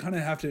 Like, you kind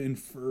of have to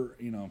infer.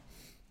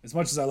 As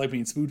much as I like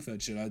being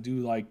spoon-fed shit, I do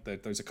like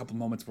that. There's a couple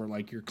moments where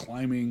like you're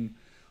climbing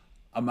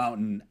a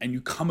mountain and you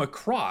come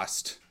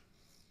across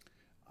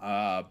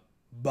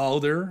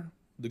Balder,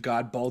 the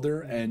god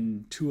Balder,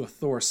 and 2 of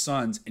Thor's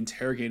sons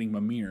interrogating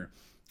Mimir,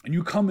 and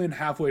you come in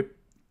halfway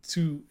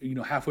in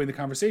the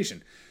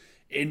conversation,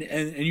 and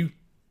you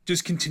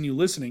just continue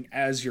listening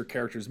as your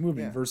character is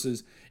moving.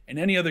 Versus in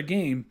any other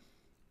game,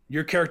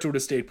 your character would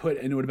have stayed put,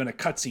 and it would have been a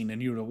cutscene,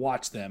 and you would have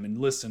watched them and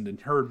listened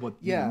and heard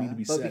what needed to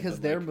be said. But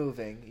because they're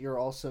moving, you're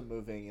also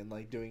moving and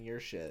like doing your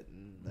shit.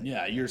 And like,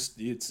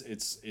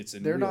 it's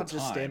in they're real not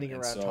just time, standing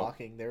around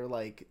talking.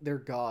 They're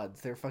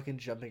gods. They're fucking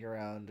jumping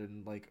around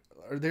and like,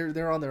 or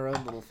they're on their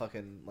own little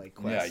fucking like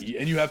quest. Yeah,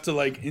 and you have to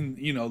like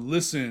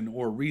listen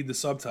or read the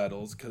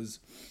subtitles,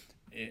 because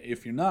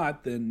if you're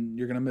not, then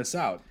you're gonna miss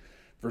out.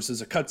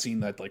 Versus a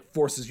cutscene that like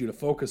forces you to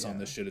focus on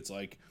this shit. It's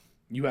like,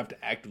 you have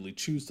to actively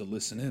choose to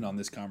listen in on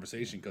this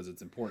conversation because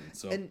it's important.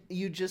 So, and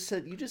you just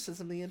said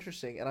something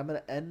interesting, and I'm going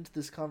to end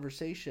this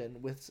conversation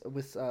with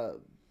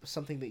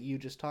something that you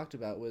just talked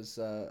about, was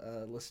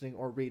listening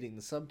or reading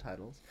the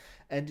subtitles.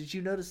 And did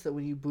you notice that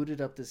when you booted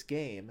up this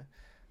game,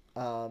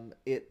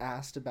 it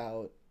asked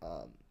about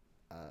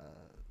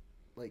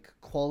like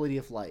quality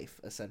of life,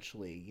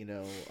 essentially,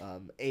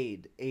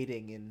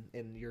 aiding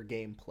in your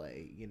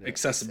gameplay,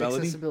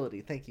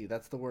 accessibility. Thank you.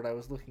 That's the word I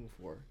was looking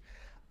for.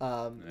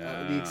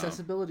 The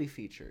accessibility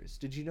features.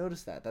 Did you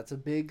notice that? That's a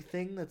big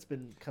thing that's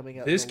been coming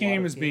out. This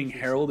game is being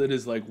heralded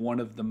as like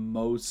one of the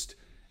most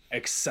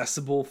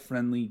accessible,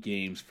 friendly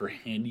games for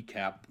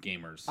handicapped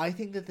gamers. I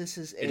think that this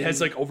is it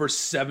has like over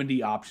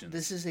 70 options.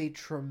 This is a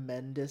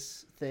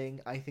tremendous thing.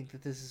 I think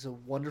that this is a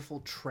wonderful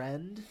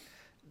trend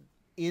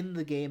in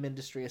the game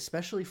industry,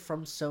 especially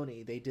from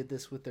Sony. They did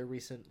this with their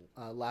recent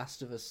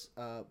Last of Us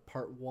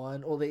Part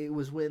 1. Well, it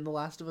was in The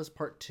Last of Us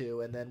Part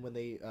 2, and then when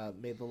they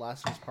made The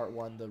Last of Us Part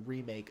 1, the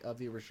remake of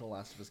the original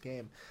Last of Us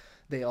game,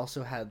 they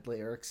also had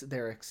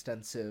their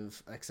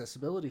extensive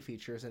accessibility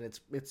features, and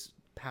it's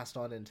passed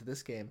on into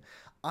this game.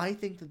 I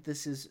think that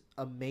this is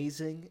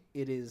amazing.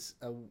 It is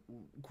a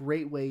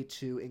great way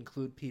to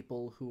include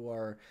people who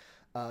are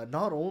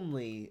not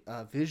only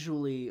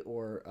visually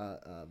or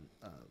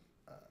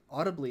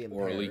audibly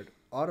impaired,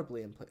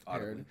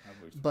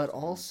 but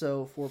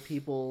also for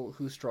people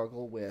who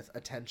struggle with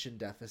attention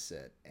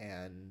deficit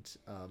and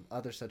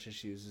other such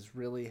issues, is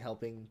really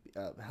helping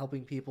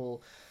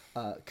people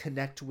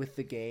connect with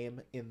the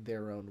game in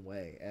their own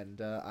way. And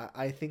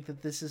I think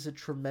that this is a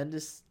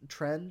tremendous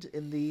trend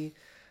in the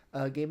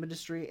game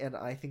industry, and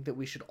I think that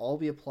we should all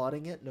be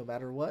applauding it no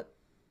matter what.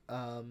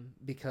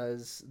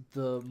 Because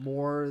the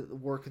more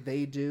work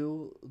they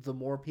do, the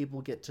more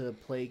people get to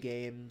play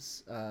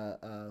games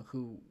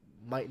who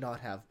might not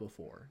have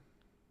before.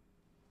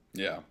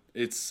 Yeah,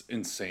 it's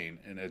insane.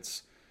 And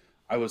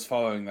I was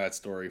following that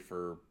story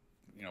for,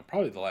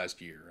 probably the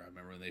last year. I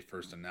remember when they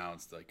first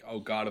announced, like,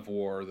 God of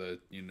War,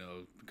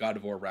 God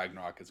of War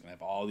Ragnarok is going to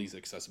have all these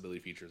accessibility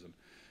features.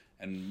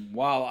 And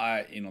while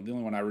the only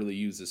one I really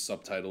use is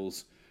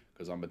subtitles,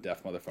 because I'm a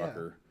deaf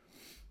motherfucker. Yeah.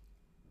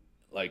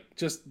 Like,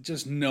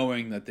 just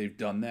knowing that they've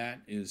done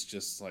that is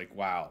just like,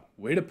 wow,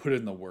 way to put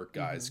in the work,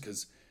 guys.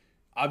 Because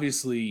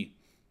obviously,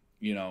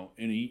 in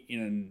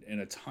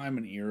a time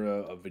and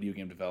era of video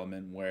game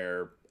development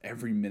where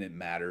every minute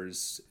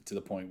matters, to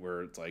the point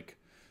where it's like,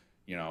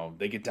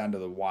 they get down to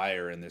the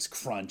wire and this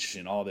crunch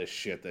and all this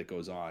shit that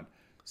goes on.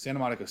 Santa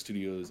Monica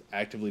Studios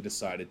actively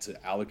decided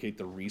to allocate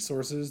the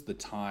resources, the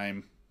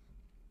time,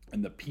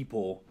 and the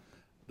people,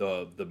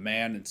 the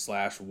man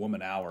 /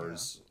 woman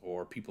hours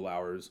or people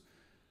hours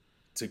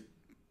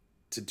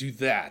to do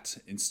that,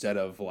 instead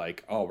of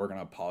like, oh, we're going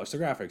to polish the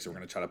graphics, or we're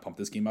going to try to pump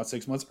this game out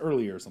 6 months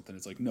earlier or something.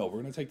 It's like, no,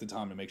 we're going to take the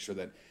time to make sure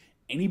that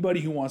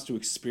anybody who wants to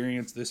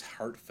experience this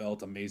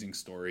heartfelt, amazing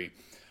story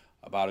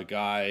about a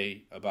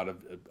guy, about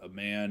a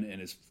man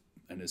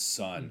and his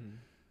son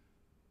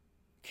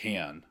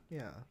can.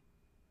 Yeah.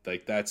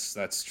 Like,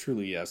 that's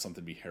truly something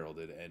to be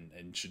heralded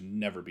and should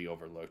never be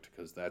overlooked,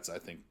 because that's, I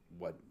think,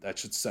 that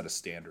should set a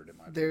standard in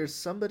my opinion. There's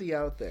somebody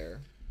out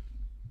there,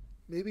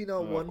 maybe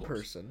not one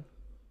person,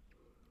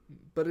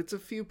 but it's a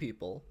few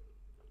people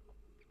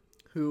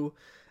who,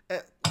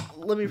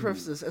 let me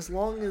preface this, as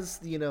long as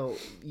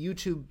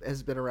YouTube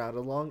has been around,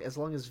 as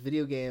long as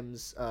video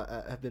games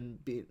have been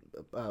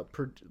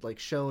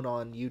shown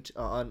on YouTube,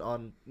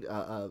 on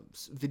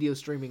video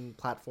streaming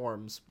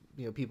platforms,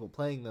 people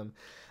playing them,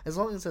 as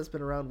long as that's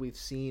been around, we've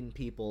seen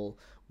people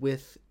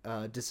with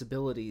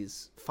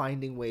disabilities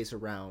finding ways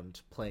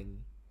around playing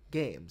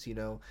games.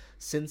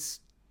 Since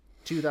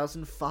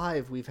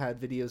 2005, we've had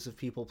videos of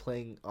people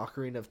playing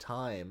Ocarina of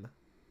Time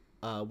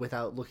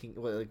without looking,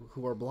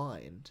 who are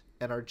blind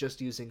and are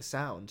just using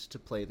sound to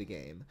play the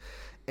game.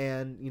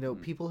 And,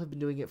 people have been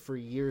doing it for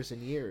years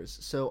and years.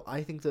 So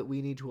I think that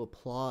we need to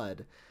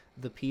applaud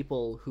the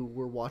people who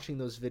were watching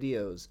those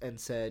videos and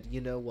said,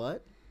 you know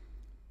what?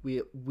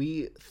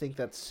 We think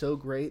that's so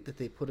great that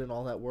they put in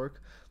all that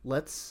work.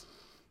 Let's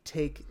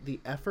take the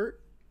effort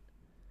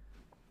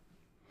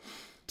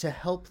to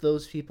help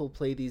those people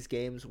play these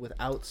games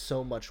without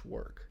so much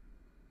work.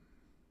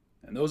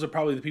 And those are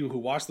probably the people who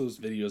watched those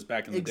videos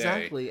back in the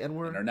day, and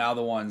are now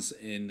the ones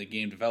in the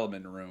game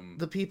development room.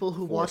 The people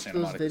who watched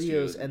those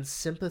videos and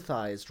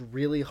sympathized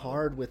really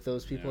hard with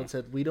those people and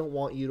said, we don't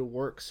want you to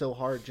work so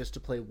hard just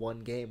to play one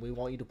game. We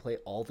want you to play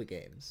all the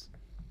games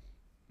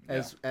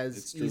as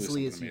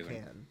easily as you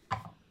can.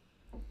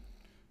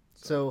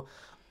 So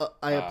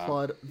I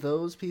applaud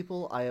those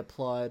people. I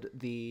applaud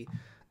the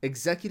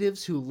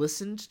executives who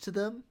listened to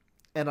them,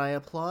 and I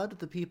applaud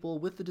the people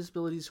with the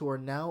disabilities who are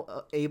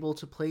now able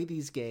to play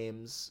these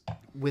games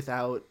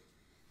without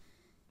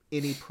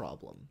any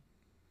problem.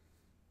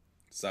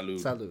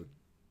 Salud. Salud.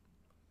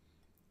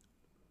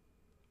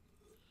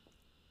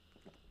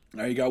 All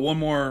right, you got one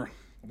more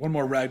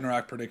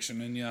Ragnarok prediction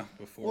in you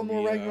before one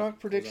more Ragnarok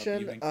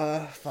prediction.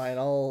 Fine,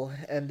 I'll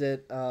end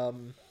it.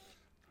 I'm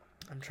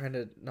trying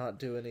to not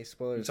do any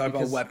spoilers. We talked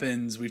about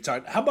weapons. We've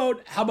talked. How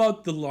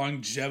about the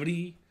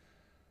longevity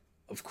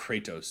of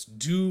Kratos?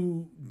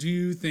 Do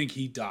you think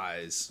he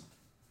dies?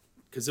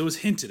 Because it was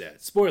hinted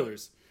at.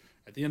 Spoilers.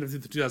 At the end of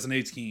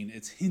 2018,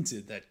 it's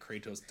hinted that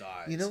Kratos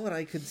dies. You know what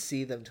I could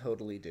see them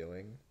totally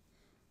doing?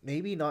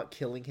 Maybe not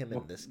killing him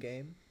in this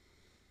game.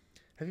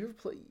 Have you ever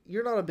played?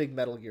 You're not a big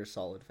Metal Gear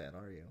Solid fan,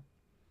 are you?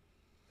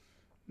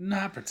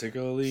 Not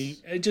particularly.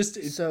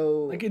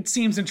 It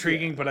seems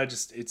intriguing, but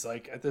it's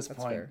like at this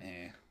point,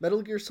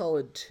 Metal Gear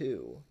Solid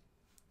 2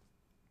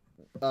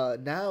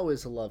 now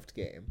is a loved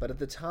game, but at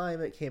the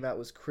time it came out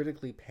was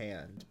critically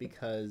panned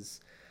because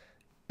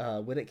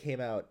when it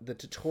came out, the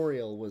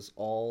tutorial was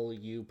all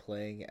you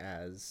playing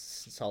as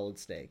Solid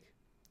Snake.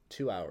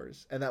 2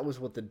 hours, and that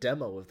was what the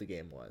demo of the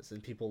game was,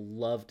 and people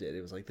loved it.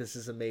 It was like, this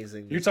is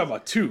amazing. You're talking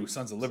about 2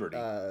 Sons of Liberty.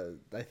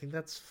 I think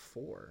that's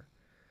 4.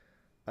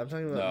 I'm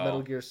talking about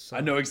Metal Gear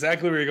Solid. I know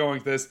exactly where you're going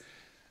with this,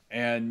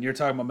 and you're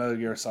talking about Metal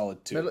Gear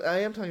Solid 2. I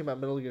am talking about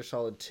Metal Gear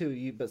Solid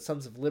 2, but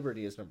Sons of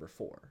Liberty is number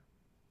 4.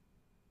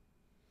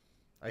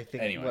 I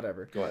think. Anyway,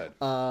 whatever. Go ahead.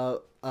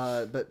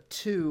 But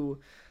 2.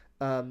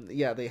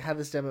 They had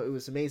this demo. It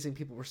was amazing.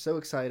 People were so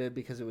excited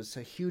because it was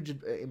a huge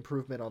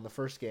improvement on the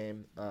first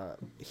game.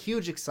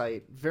 Huge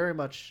excite. Very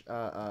much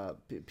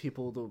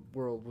people, the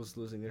world was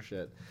losing their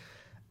shit.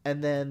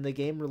 And then the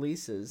game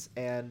releases,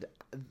 and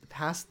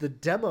past the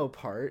demo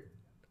part,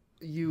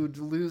 you'd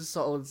lose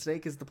Solid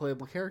Snake as the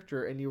playable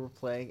character, and you were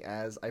playing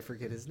as, I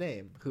forget his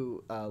name,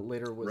 who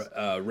later was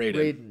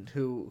Raiden,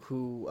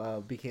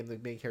 who became the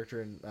main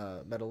character in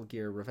Metal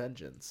Gear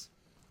Revengeance,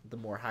 the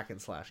more hack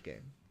and slash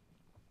game.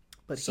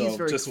 But he's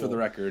very just cool. For the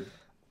record,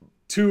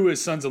 2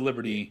 is Sons of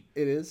Liberty.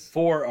 It is.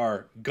 4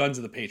 are Guns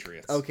of the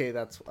Patriots. Okay,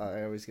 that's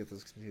I always get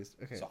those confused.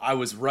 Okay, so I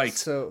was right.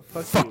 So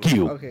fuck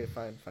you. Okay,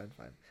 fine.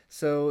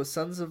 So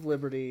Sons of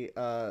Liberty.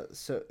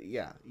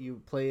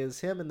 You play as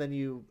him, and then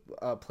you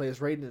play as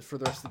Raiden for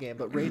the rest of the game.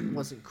 But Raiden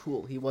wasn't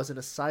cool. He wasn't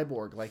a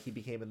cyborg like he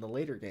became in the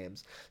later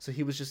games. So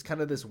he was just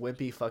kind of this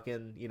wimpy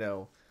fucking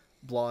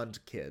blonde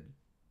kid,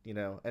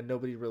 and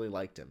nobody really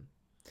liked him.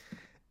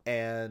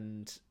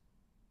 And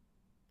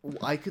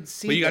I could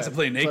see. But you got to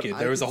play naked.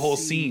 There was a whole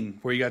scene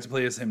where you got to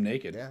play as him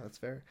naked. Yeah, that's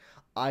fair.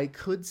 I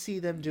could see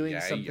them doing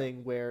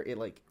something where it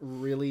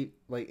really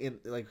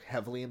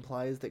heavily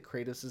implies that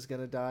Kratos is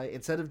gonna die,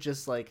 instead of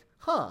just I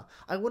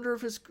wonder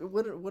if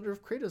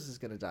Kratos is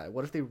gonna die.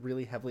 What if they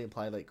really heavily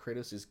imply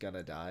Kratos is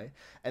gonna die,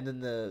 and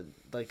then the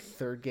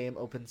third game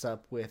opens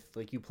up with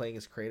you playing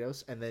as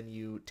Kratos, and then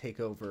you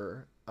take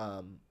over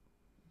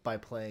by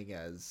playing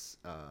as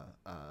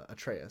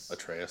Atreus,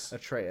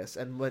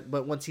 and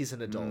but once he's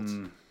an adult.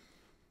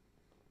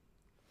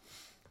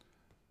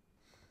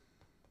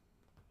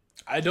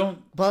 I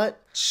don't. But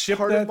ship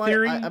that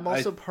theory. I'm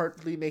also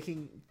partly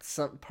making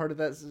some part of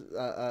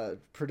that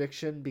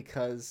prediction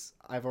because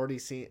I've already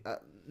seen.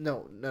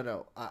 No.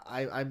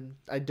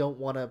 I don't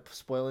want to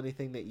spoil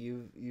anything that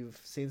you've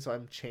seen, so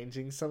I'm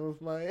changing some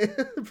of my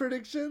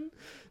prediction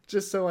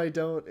just so I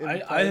don't.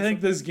 I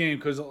think this game,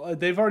 because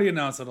they've already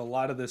announced that a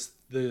lot of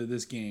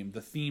this game,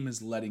 the theme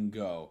is letting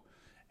go,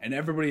 and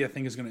everybody I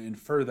think is going to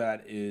infer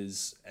that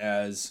is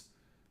as,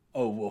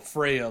 oh, well,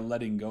 Freya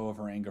letting go of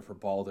her anger for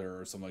Baldur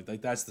or something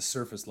like that's the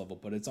surface level,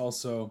 but it's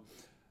also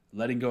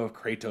letting go of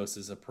Kratos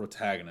as a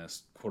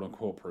protagonist, quote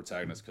unquote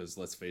protagonist, because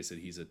let's face it,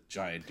 he's a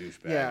giant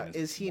douchebag. Yeah,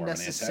 is he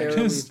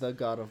necessarily the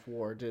God of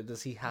War?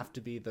 Does he have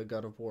to be the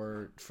God of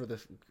War for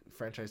the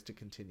franchise to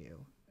continue?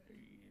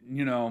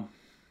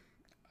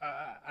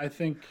 I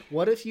think.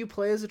 What if you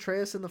play as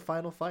Atreus in the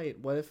final fight?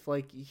 What if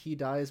he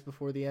dies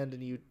before the end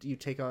and you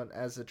take on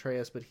as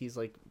Atreus, but he's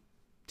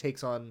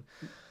takes on.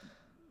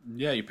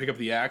 Yeah, you pick up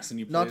the axe and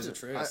you play as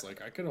Atreus.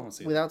 I could almost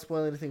see without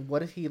spoiling anything.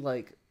 What if he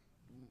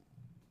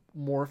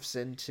morphs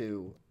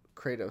into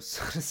Kratos,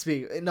 so to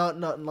speak? Not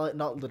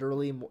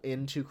literally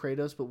into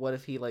Kratos, but what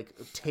if he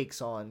takes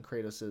on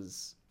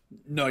Kratos's?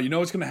 No, you know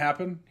what's going to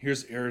happen?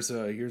 Here's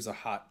a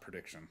hot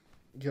prediction.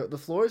 The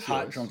floor is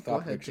hot yours. drunk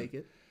thought. Go ahead, take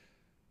it.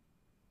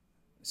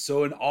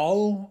 So in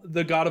all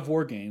the God of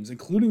War games,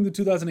 including the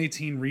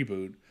 2018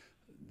 reboot,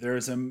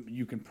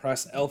 you can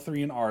press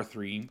L3 and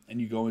R3 and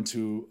you go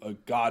into a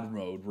God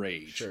mode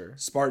rage. Sure.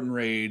 Spartan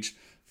rage,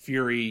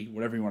 fury,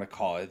 whatever you want to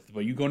call it.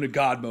 But you go into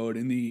God mode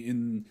in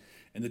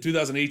the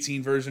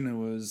 2018 version, it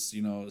was,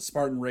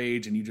 Spartan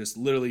rage, and you just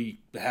literally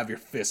have your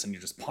fists and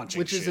you're just punching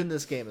Which shit. is in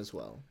this game as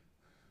well.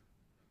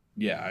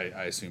 Yeah,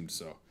 I assumed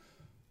so.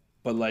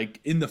 But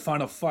in the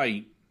final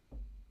fight,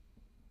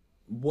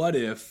 what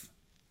if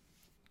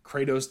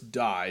Kratos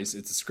dies?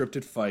 It's a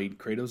scripted fight.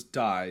 Kratos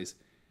dies,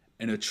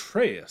 and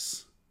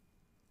Atreus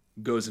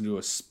goes into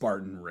a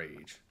Spartan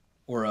rage,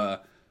 or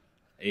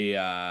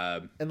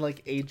and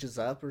like ages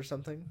up or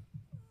something.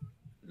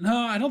 No,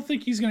 I don't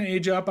think he's gonna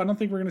age up. I don't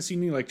think we're gonna see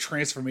any like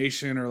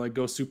transformation or like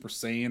go Super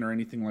Saiyan or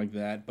anything like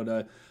that.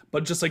 But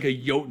just like a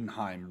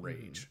Jotunheim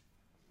rage,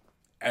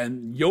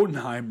 and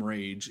Jotunheim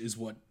rage is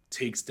what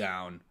takes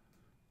down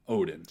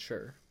Odin.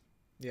 Sure.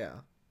 Yeah.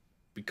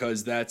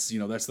 Because that's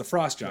the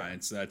Frost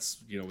Giants. Yeah. That's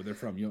where they're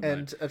from. Jotunheim.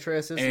 And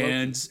Atreus is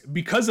Loki.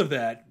 Because of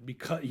that,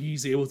 because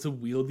he's able to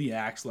wield the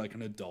axe like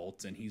an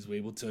adult, and he's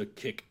able to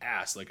kick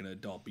ass like an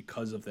adult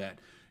because of that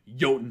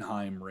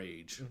Jotunheim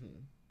rage.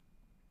 Mm-hmm.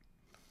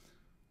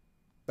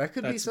 That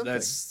could be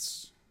something.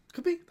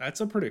 Could be.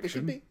 That's a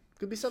prediction. It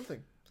could be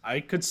something. I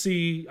could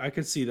see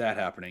that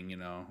happening.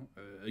 A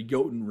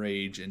Jotun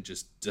rage and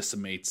just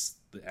decimates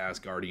the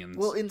Asgardians.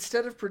 Well,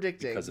 instead of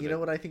predicting, you know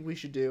what I think we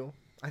should do?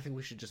 I think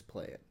we should just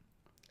play it,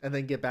 and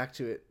then get back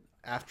to it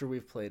after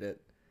we've played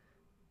it.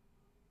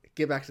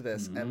 Get back to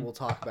this, and we'll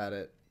talk about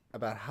it,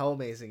 about how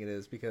amazing it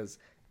is, because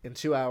in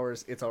 2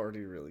 hours it's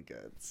already really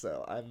good.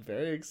 So I'm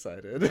very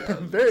excited.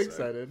 I'm very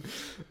excited.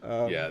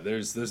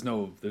 There's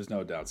no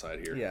downside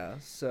here. Yeah.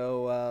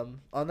 So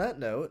on that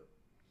note,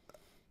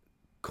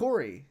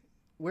 Corey,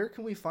 where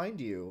can we find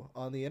you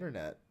on the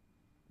internet?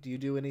 Do you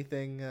do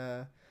anything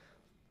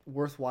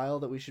worthwhile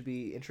that we should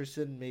be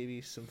interested in?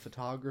 Maybe some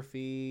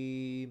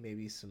photography,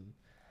 maybe some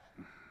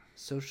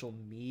social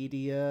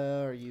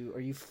media. Are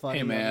you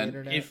funny on the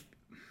internet?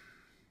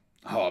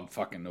 I'm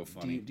fucking no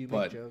funny. Do you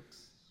make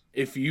jokes?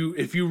 If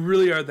you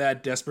really are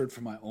that desperate for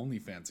my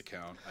OnlyFans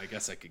account, I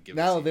guess I could give.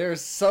 Now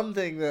there's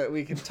something that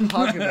we can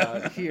talk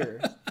about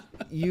here.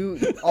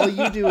 All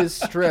you do is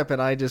strip,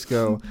 and I just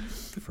go,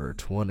 for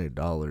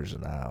 $20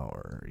 an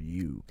hour,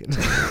 you can.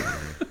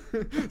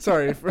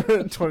 Sorry, for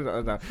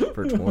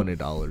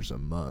 $20 a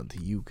month,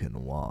 you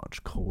can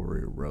watch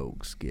Corey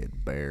Rokes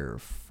get bare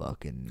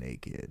fucking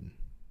naked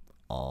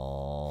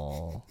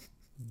all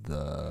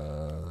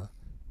the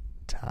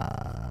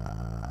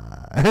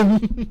time.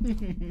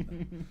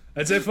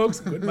 That's it, folks.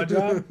 Quit my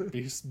job.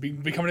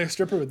 Becoming a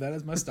stripper with that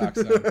as my stock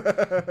sign.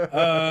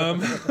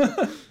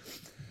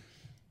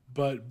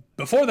 But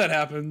before that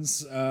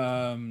happens,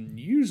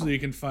 usually you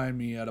can find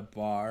me at a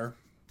bar,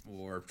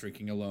 or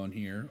drinking alone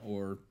here,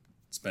 or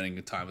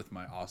spending time with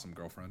my awesome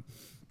girlfriend.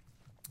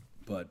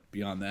 But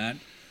beyond that,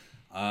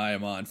 I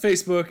am on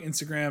Facebook,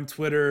 Instagram,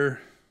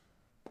 Twitter.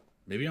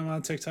 Maybe I'm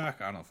on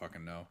TikTok. I don't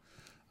fucking know.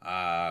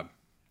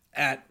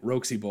 At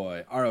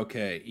RokeseyBoy,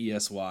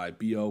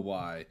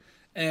 ROKESYBOY.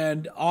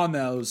 And on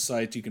those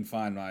sites, you can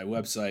find my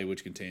website,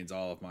 which contains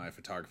all of my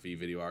photography,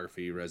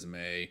 videography,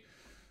 resume,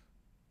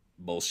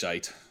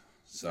 bullshit.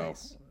 So,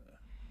 nice.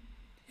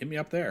 Hit me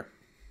up there.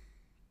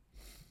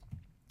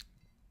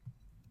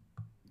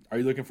 Are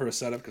you looking for a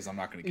setup? Because I'm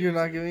not going to. You're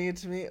not giving it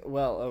to me?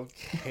 Well,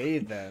 okay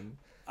then.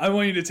 I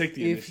want you to take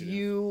the initiative. If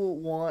you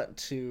want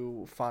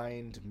to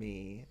find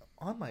me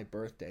on my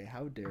birthday,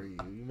 how dare you?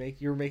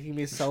 You're making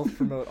me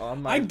self-promote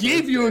on my birthday. I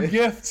gave you a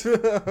gift.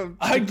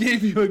 I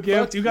gave you a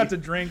gift. You got to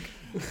drink.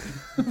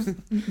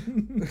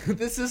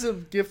 This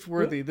isn't gift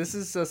worthy. This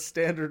is a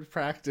standard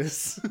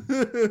practice.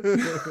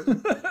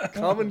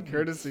 Common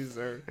courtesy,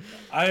 sir.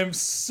 I am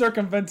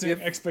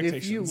circumventing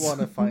expectations. If you want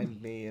to find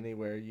me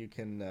anywhere, you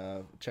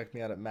can check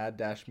me out at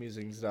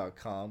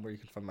mad-musings.com, where you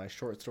can find my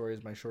short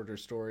stories, my shorter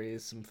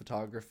stories, some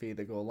photography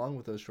that go along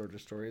with those shorter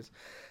stories,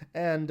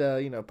 and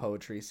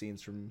poetry,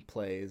 scenes from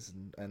plays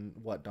and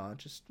whatnot.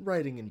 Just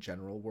writing in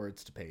general,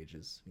 words to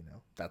pages,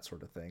 that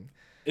sort of thing.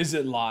 Is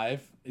it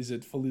live? Is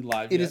it fully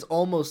live? It is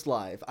almost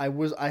live. I've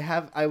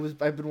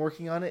been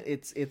working on it.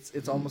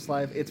 It's almost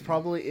live.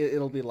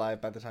 It'll be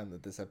live by the time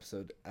that this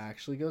episode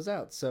actually goes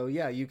out. So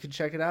yeah, you can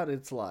check it out.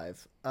 It's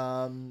live.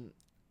 For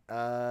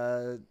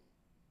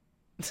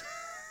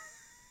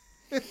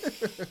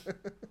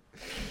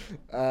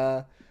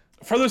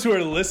those who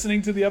are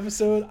listening to the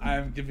episode,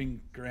 I'm giving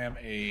Graham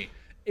a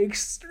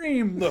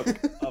extreme look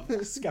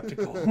of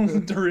skeptical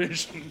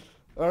derision.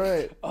 All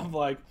right. I'm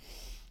like,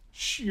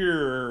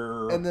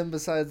 sure. And then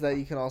besides that,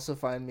 you can also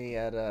find me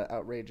at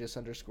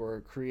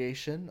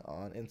outrageous_creation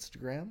on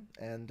Instagram.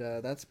 And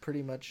that's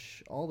pretty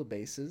much all the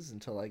bases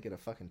until I get a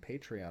fucking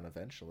Patreon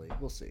eventually.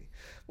 We'll see.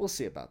 We'll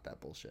see about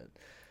that bullshit.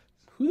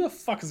 Who the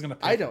fuck is going to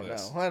pay for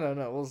this? I don't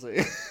know. We'll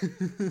see.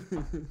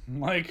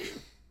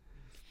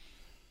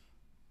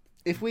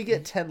 If we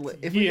get 10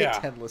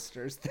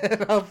 listeners,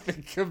 then I'll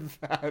think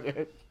about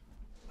it.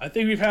 I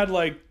think we've had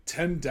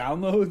 10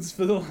 downloads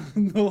for the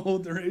whole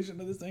duration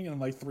of this thing,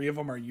 and 3 of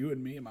them are you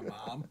and me and my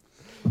mom.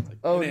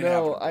 Oh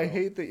no, I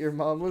hate that your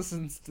mom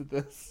listens to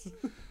this.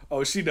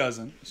 Oh, she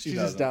doesn't. She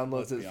just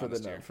downloads it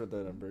for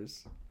the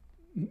numbers.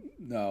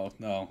 No,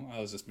 I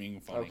was just being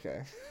funny.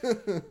 Okay.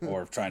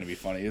 Or trying to be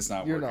funny. It's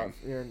not working.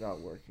 You're not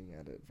working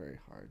at it very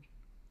hard.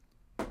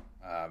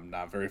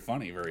 Not very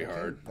funny, very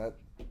hard.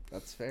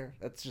 That's fair.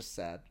 That's just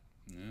sad.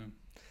 Yeah.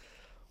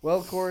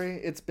 Well, Corey,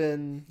 it's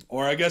been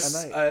I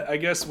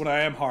guess when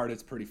I am hard,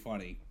 it's pretty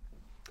funny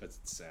because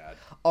it's sad.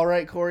 All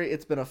right, Corey,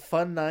 it's been a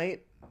fun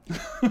night.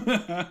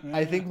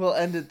 I think we'll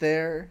end it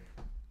there.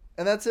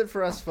 And that's it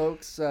for us,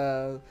 folks.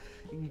 You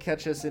can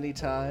catch us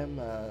anytime.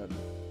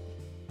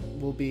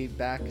 We'll be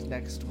back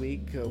next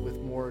week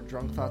with more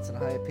drunk thoughts and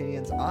high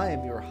opinions. I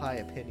am your high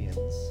opinions,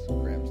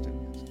 Graham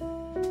Stimkins.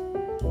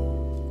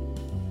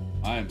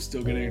 I am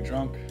still getting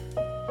drunk.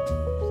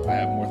 I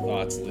have more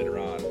thoughts later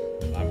on.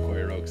 I'm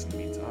Corey Rokes in the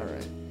meantime. All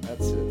right,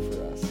 that's it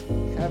for us.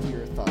 Have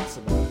your thoughts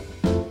about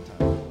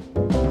time.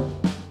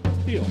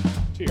 Deal.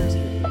 Cheers.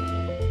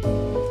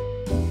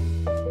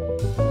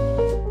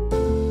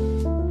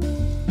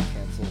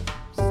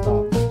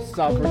 Cancel.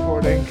 Stop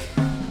recording.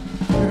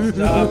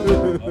 Stop.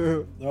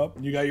 Oh,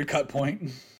 you got your cut point.